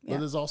happen. Yeah. But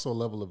there's also a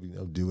level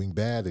of, doing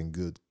bad and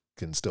good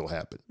can still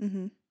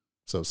happen.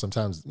 So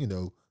sometimes,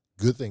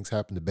 good things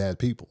happen to bad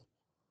people.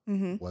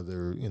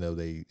 Whether,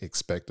 they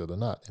expect it or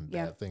not. And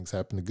bad things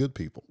happen to good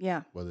people.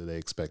 Yeah. Whether they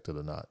expect it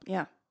or not.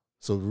 Yeah.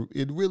 So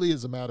it really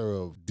is a matter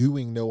of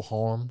doing no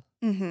harm.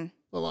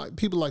 Well,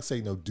 people like say,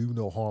 do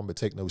no harm but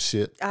take no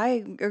shit.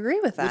 I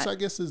agree with that. Which I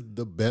guess is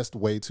the best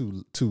way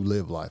to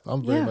live life.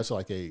 I'm very much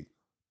like a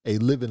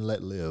live and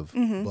let live.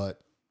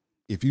 But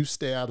if you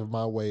stay out of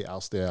my way,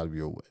 I'll stay out of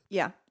your way.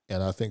 Yeah.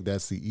 And I think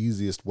that's the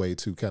easiest way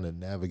to kind of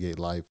navigate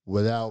life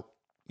without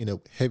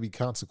heavy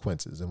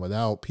consequences and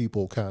without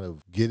people kind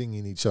of getting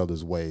in each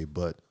other's way.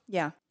 But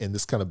in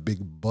this kind of big,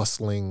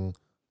 bustling,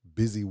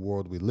 busy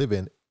world we live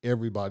in,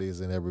 everybody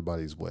is in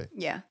everybody's way.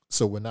 Yeah.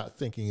 So we're not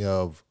thinking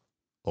of,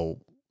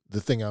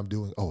 the thing I'm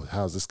doing,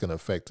 how's this going to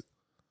affect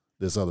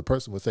this other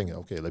person? We're thinking,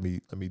 okay, let me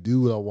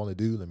do what I want to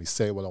do. Let me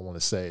say what I want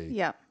to say.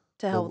 Yeah.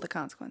 To hell with the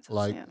consequences.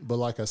 But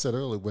like I said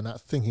earlier, we're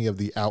not thinking of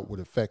the outward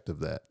effect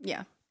of that.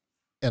 Yeah.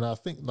 And I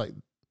think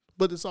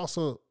but it's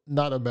also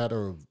not a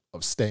matter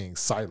of staying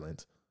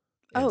silent.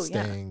 And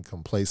staying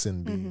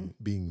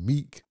complacent, being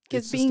meek.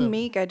 Because being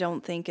meek, I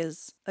don't think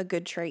is a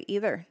good trait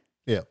either.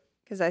 Yeah.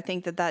 Because I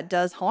think that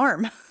does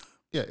harm.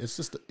 Yeah,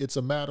 it's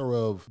a matter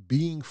of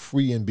being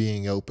free and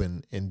being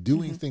open and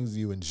doing things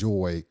you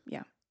enjoy.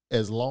 Yeah.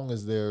 As long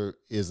as there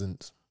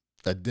isn't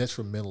a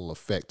detrimental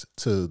effect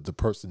to the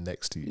person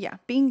next to you. Yeah.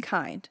 Being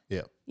kind.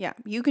 Yeah. Yeah.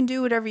 You can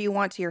do whatever you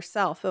want to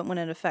yourself, but when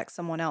it affects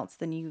someone else,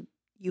 then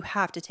you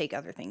have to take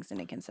other things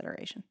into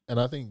consideration. And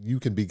I think you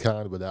can be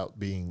kind without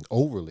being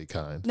overly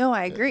kind. No,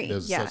 I agree.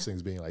 There's such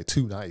things being like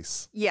too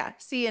nice. Yeah.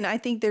 See, and I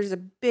think there's a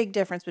big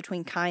difference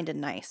between kind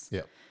and nice.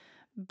 Yeah.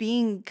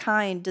 Being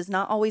kind does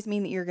not always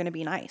mean that you're going to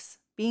be nice.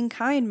 Being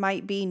kind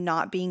might be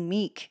not being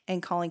meek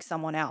and calling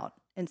someone out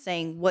and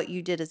saying what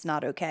you did is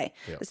not okay.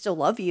 Yeah. I still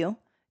love you,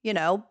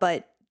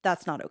 but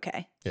that's not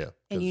okay. Yeah.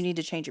 And you need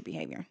to change your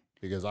behavior.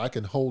 Because I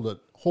can hold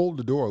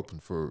the door open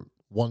for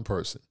one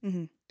person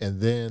and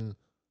then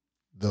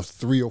the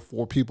 3 or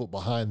 4 people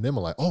behind them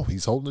are like, oh,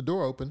 he's holding the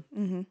door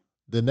open.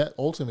 Then that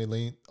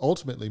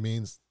ultimately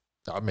means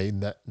I may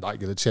not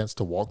get a chance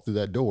to walk through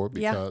that door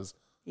because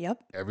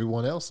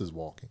everyone else is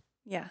walking.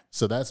 Yeah.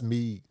 So that's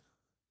me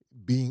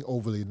being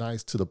overly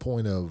nice to the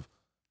point of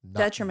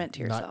detriment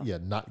to yourself.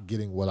 Not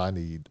getting what I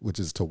need, which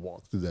is to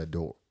walk through that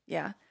door.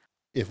 Yeah.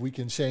 If we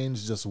can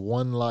change just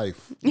one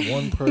life,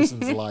 one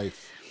person's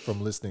life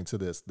from listening to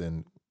this,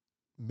 then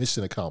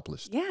mission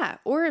accomplished. Yeah.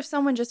 Or if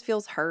someone just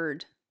feels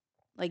heard.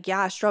 Like,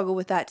 I struggle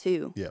with that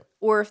too. Yeah.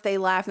 Or if they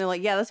laugh and they're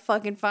like, yeah, that's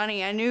fucking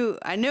funny. I knew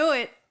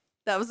it.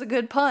 That was a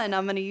good pun.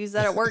 I'm going to use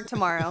that at work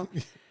tomorrow.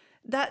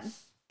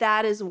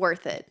 That is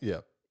worth it. Yeah.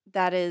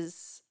 That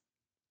is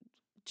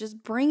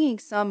just bringing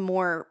some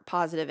more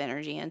positive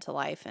energy into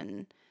life.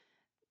 And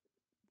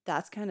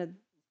that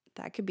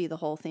could be the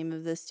whole theme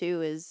of this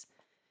too, is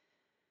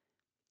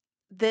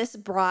this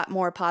brought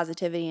more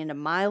positivity into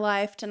my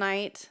life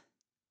tonight.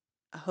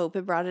 I hope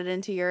it brought it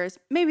into yours.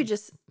 Maybe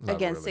just, Not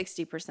again, really.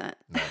 60%.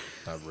 No,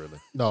 not really.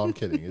 No, I'm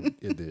kidding.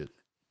 It did.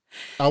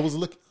 I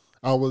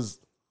was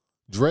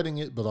dreading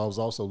it, but I was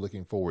also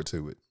looking forward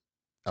to it.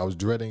 I was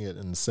dreading it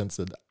in the sense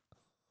that,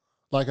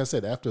 like I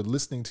said, after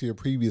listening to your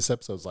previous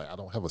episodes, I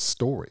don't have a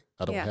story.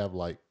 I don't have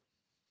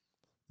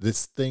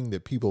this thing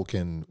that people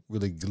can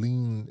really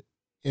glean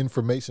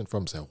information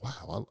from. Say,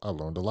 wow, I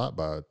learned a lot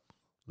by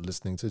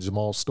listening to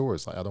Jamaal's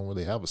stories. I don't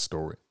really have a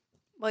story.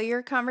 Well,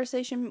 your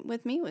conversation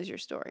with me was your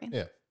story.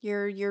 Yeah.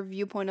 Your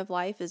viewpoint of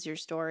life is your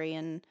story,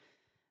 and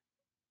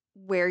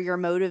where your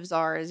motives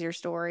are is your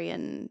story,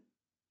 and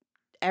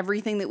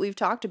everything that we've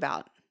talked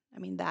about. I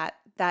mean, that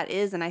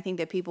is, and I think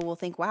that people will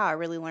think, wow, I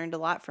really learned a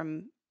lot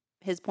from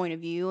his point of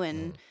view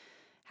and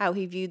how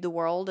he viewed the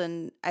world.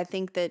 And I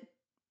think that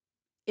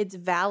it's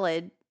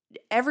valid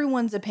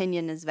everyone's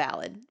opinion is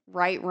valid,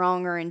 right,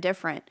 wrong, or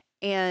indifferent.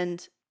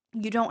 And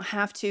you don't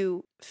have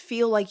to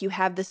feel like you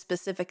have this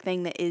specific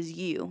thing that is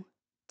you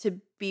to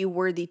be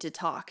worthy to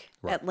talk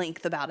at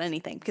length about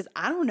anything, because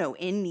I don't know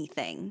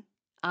anything.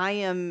 I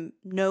am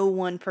no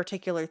one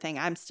particular thing.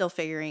 I'm still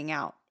figuring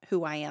out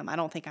who I am. I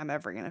don't think I'm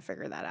ever going to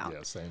figure that out.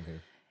 Yeah, same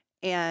here.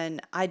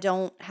 And I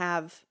don't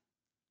have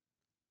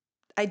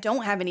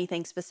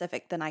anything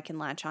specific that I can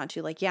latch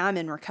onto. Like, yeah, I'm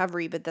in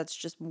recovery, but that's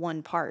just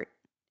one part.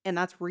 And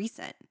that's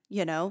recent,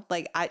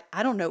 like I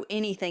don't know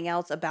anything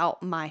else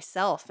about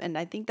myself. And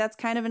I think that's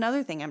kind of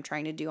another thing I'm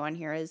trying to do on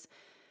here is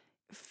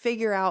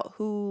figure out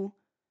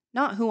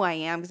not who I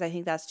am, because I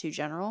think that's too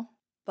general,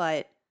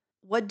 but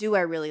what do I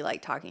really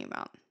like talking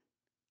about?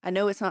 I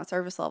know it's not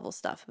surface level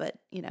stuff, but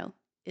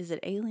is it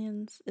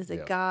aliens? Is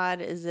it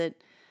God? Is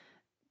it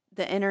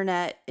the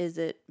internet? Is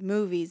it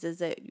movies?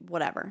 Is it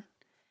whatever?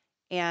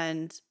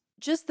 And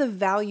just the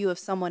value of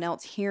someone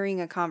else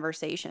hearing a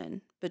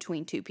conversation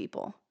between two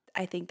people.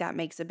 I think that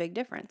makes a big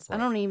difference. Right. I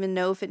don't even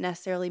know if it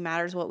necessarily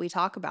matters what we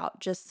talk about,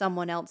 just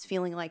someone else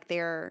feeling like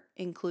they're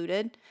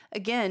included.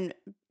 Again,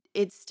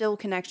 it's still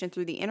connection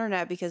through the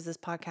internet because this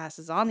podcast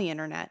is on the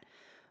internet,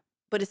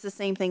 but it's the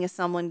same thing as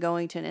someone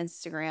going to an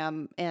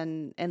Instagram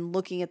and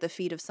looking at the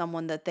feed of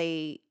someone that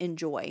they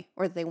enjoy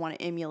or that they want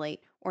to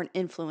emulate, or an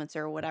influencer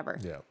or whatever.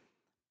 Yeah.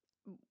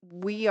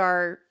 We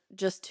are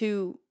just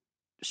two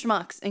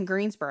schmucks in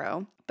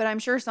Greensboro, but I'm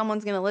sure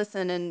someone's going to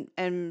listen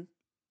and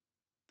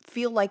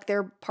feel like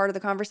they're part of the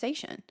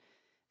conversation,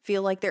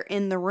 feel like they're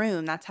in the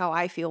room. That's how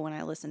I feel when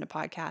I listen to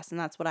podcasts. And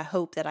that's what I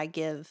hope that I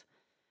give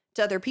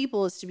to other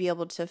people, is to be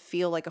able to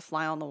feel like a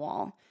fly on the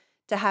wall,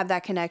 to have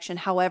that connection,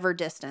 however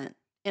distant,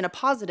 in a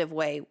positive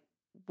way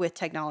with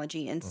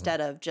technology, instead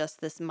of just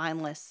this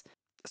mindless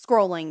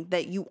scrolling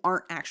that you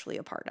aren't actually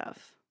a part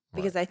of.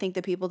 Because I think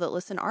the people that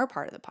listen are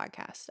part of the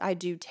podcast. I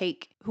do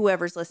take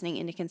whoever's listening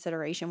into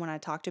consideration when I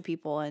talk to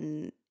people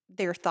and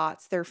their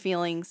thoughts, their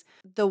feelings,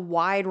 the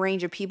wide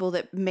range of people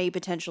that may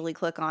potentially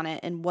click on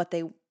it, and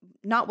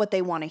not what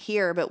they want to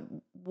hear, but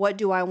what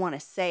do I want to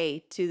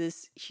say to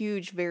this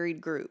huge varied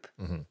group?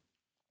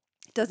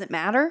 Does it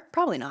matter?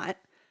 Probably not.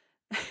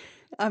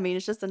 I mean,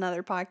 it's just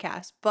another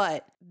podcast,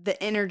 but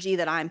the energy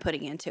that I'm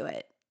putting into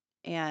it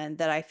and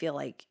that I feel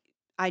like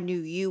I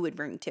knew you would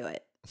bring to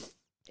it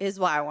is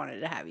why I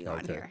wanted to have you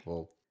on here.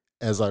 Well,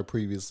 as I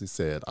previously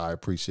said, I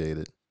appreciate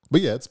it.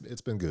 But yeah,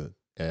 it's been good.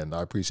 And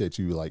I appreciate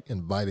you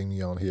inviting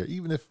me on here,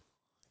 even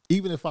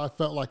if I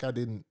felt like I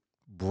didn't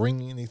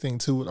bring anything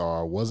to it, or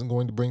I wasn't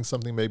going to bring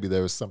something. Maybe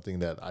there was something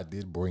that I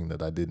did bring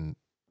that I didn't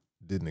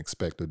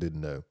expect or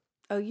didn't know.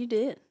 Oh, you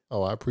did.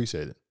 Oh, I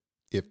appreciate it.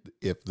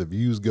 If the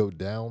views go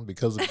down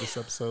because of this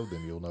episode,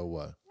 then you'll know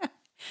why.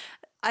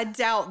 I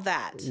doubt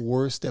that.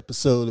 Worst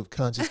episode of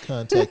Conscious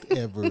Contact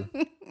ever.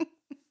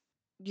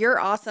 You're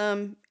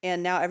awesome,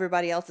 and now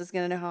everybody else is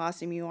going to know how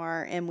awesome you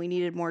are, and we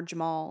needed more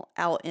Jamaal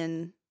out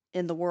in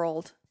the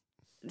world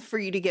for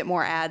you to get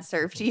more ads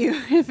served to you,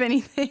 if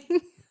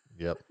anything.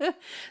 Yep.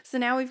 So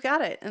now we've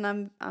got it, and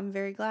I'm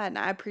very glad, and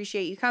I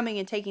appreciate you coming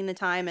and taking the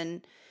time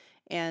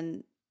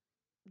and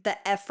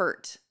the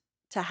effort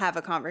to have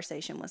a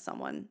conversation with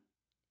someone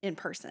in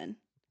person,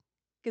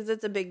 because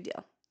it's a big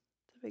deal.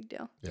 It's a big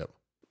deal. Yep.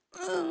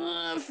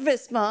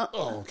 Fist bump.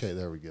 Oh, okay.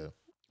 There we go.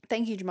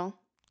 Thank you, Jamaal.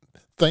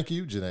 Thank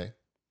you, Janae.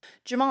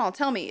 Jamaal,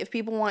 tell me, if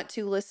people want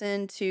to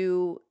listen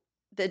to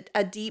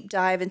a deep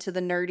dive into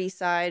the nerdy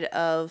side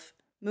of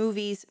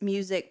movies,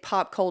 music,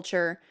 pop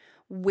culture,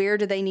 where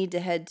do they need to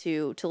head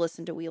to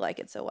listen to We Like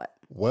It So What?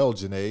 Well,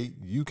 Janae,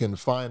 you can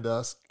find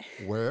us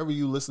wherever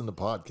you listen to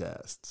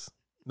podcasts.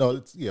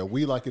 No,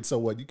 We Like It So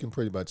What. You can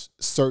pretty much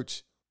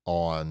search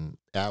on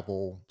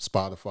Apple,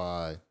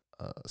 Spotify,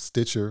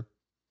 Stitcher.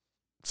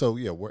 So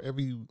yeah,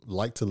 wherever you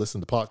like to listen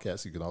to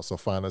podcasts, you can also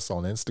find us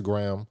on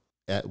Instagram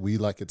at We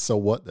Like It So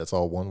What. That's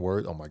all one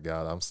word. Oh my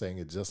God, I'm saying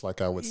it just like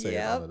I would say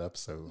it on an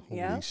episode.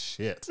 Holy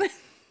shit.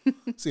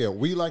 So yeah,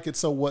 We Like It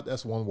So What.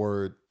 That's one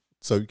word.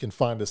 So you can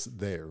find us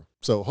there.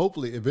 So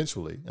hopefully,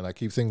 eventually, and I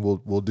keep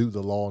thinking we'll do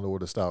the Law and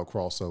Order style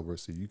crossover,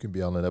 so you can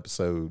be on an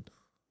episode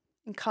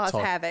and cause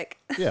havoc.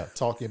 Yeah,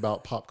 talking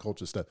about pop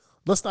culture stuff.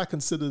 Let's not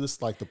consider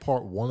this like the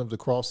part one of the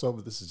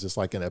crossover. This is just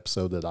like an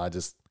episode that I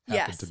just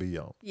happened to be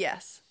on.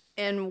 Yes.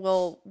 And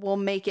we'll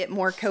make it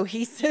more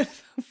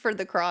cohesive for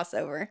the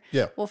crossover.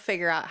 Yeah. We'll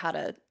figure out how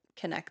to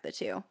connect the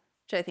two,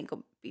 which I think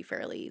will be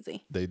fairly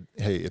easy.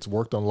 It's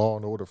worked on Law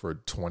and Order for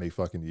 20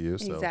 fucking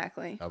years. So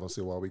exactly. I don't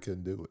see why we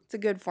couldn't do it. It's a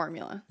good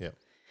formula. Yeah.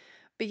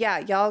 But yeah,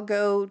 y'all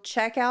go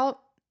check out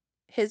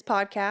his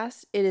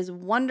podcast. It is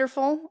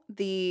wonderful.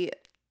 The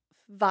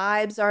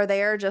vibes are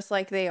there just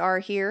like they are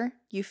here.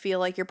 You feel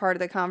like you're part of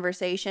the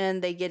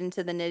conversation. They get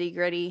into the nitty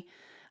gritty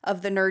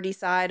of the nerdy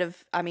side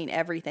of,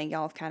 everything.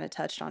 Y'all have kind of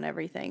touched on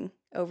everything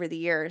over the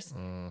years.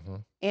 Mm-hmm.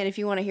 And if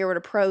you want to hear what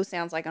a pro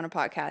sounds like on a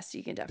podcast,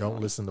 you can definitely.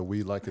 Don't listen to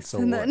We Like It So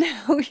What.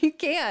 No, you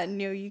can.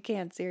 No, you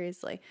can.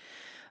 Seriously.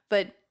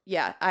 But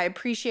yeah, I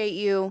appreciate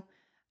you.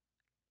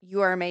 You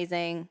are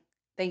amazing.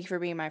 Thank you for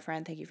being my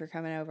friend. Thank you for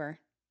coming over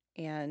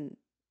and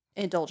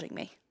indulging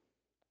me.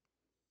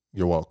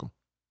 You're welcome.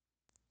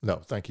 No,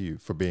 thank you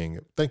for being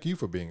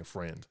a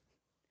friend.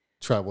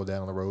 Travel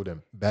down the road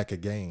and back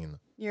again.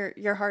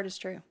 Your heart is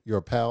true. You're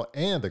a pal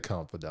and a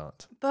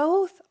confidant.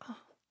 Both. Oh,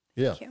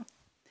 Yeah. thank you.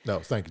 No,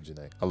 thank you,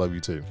 Janae. I love you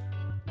too.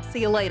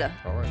 See you later.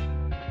 All right.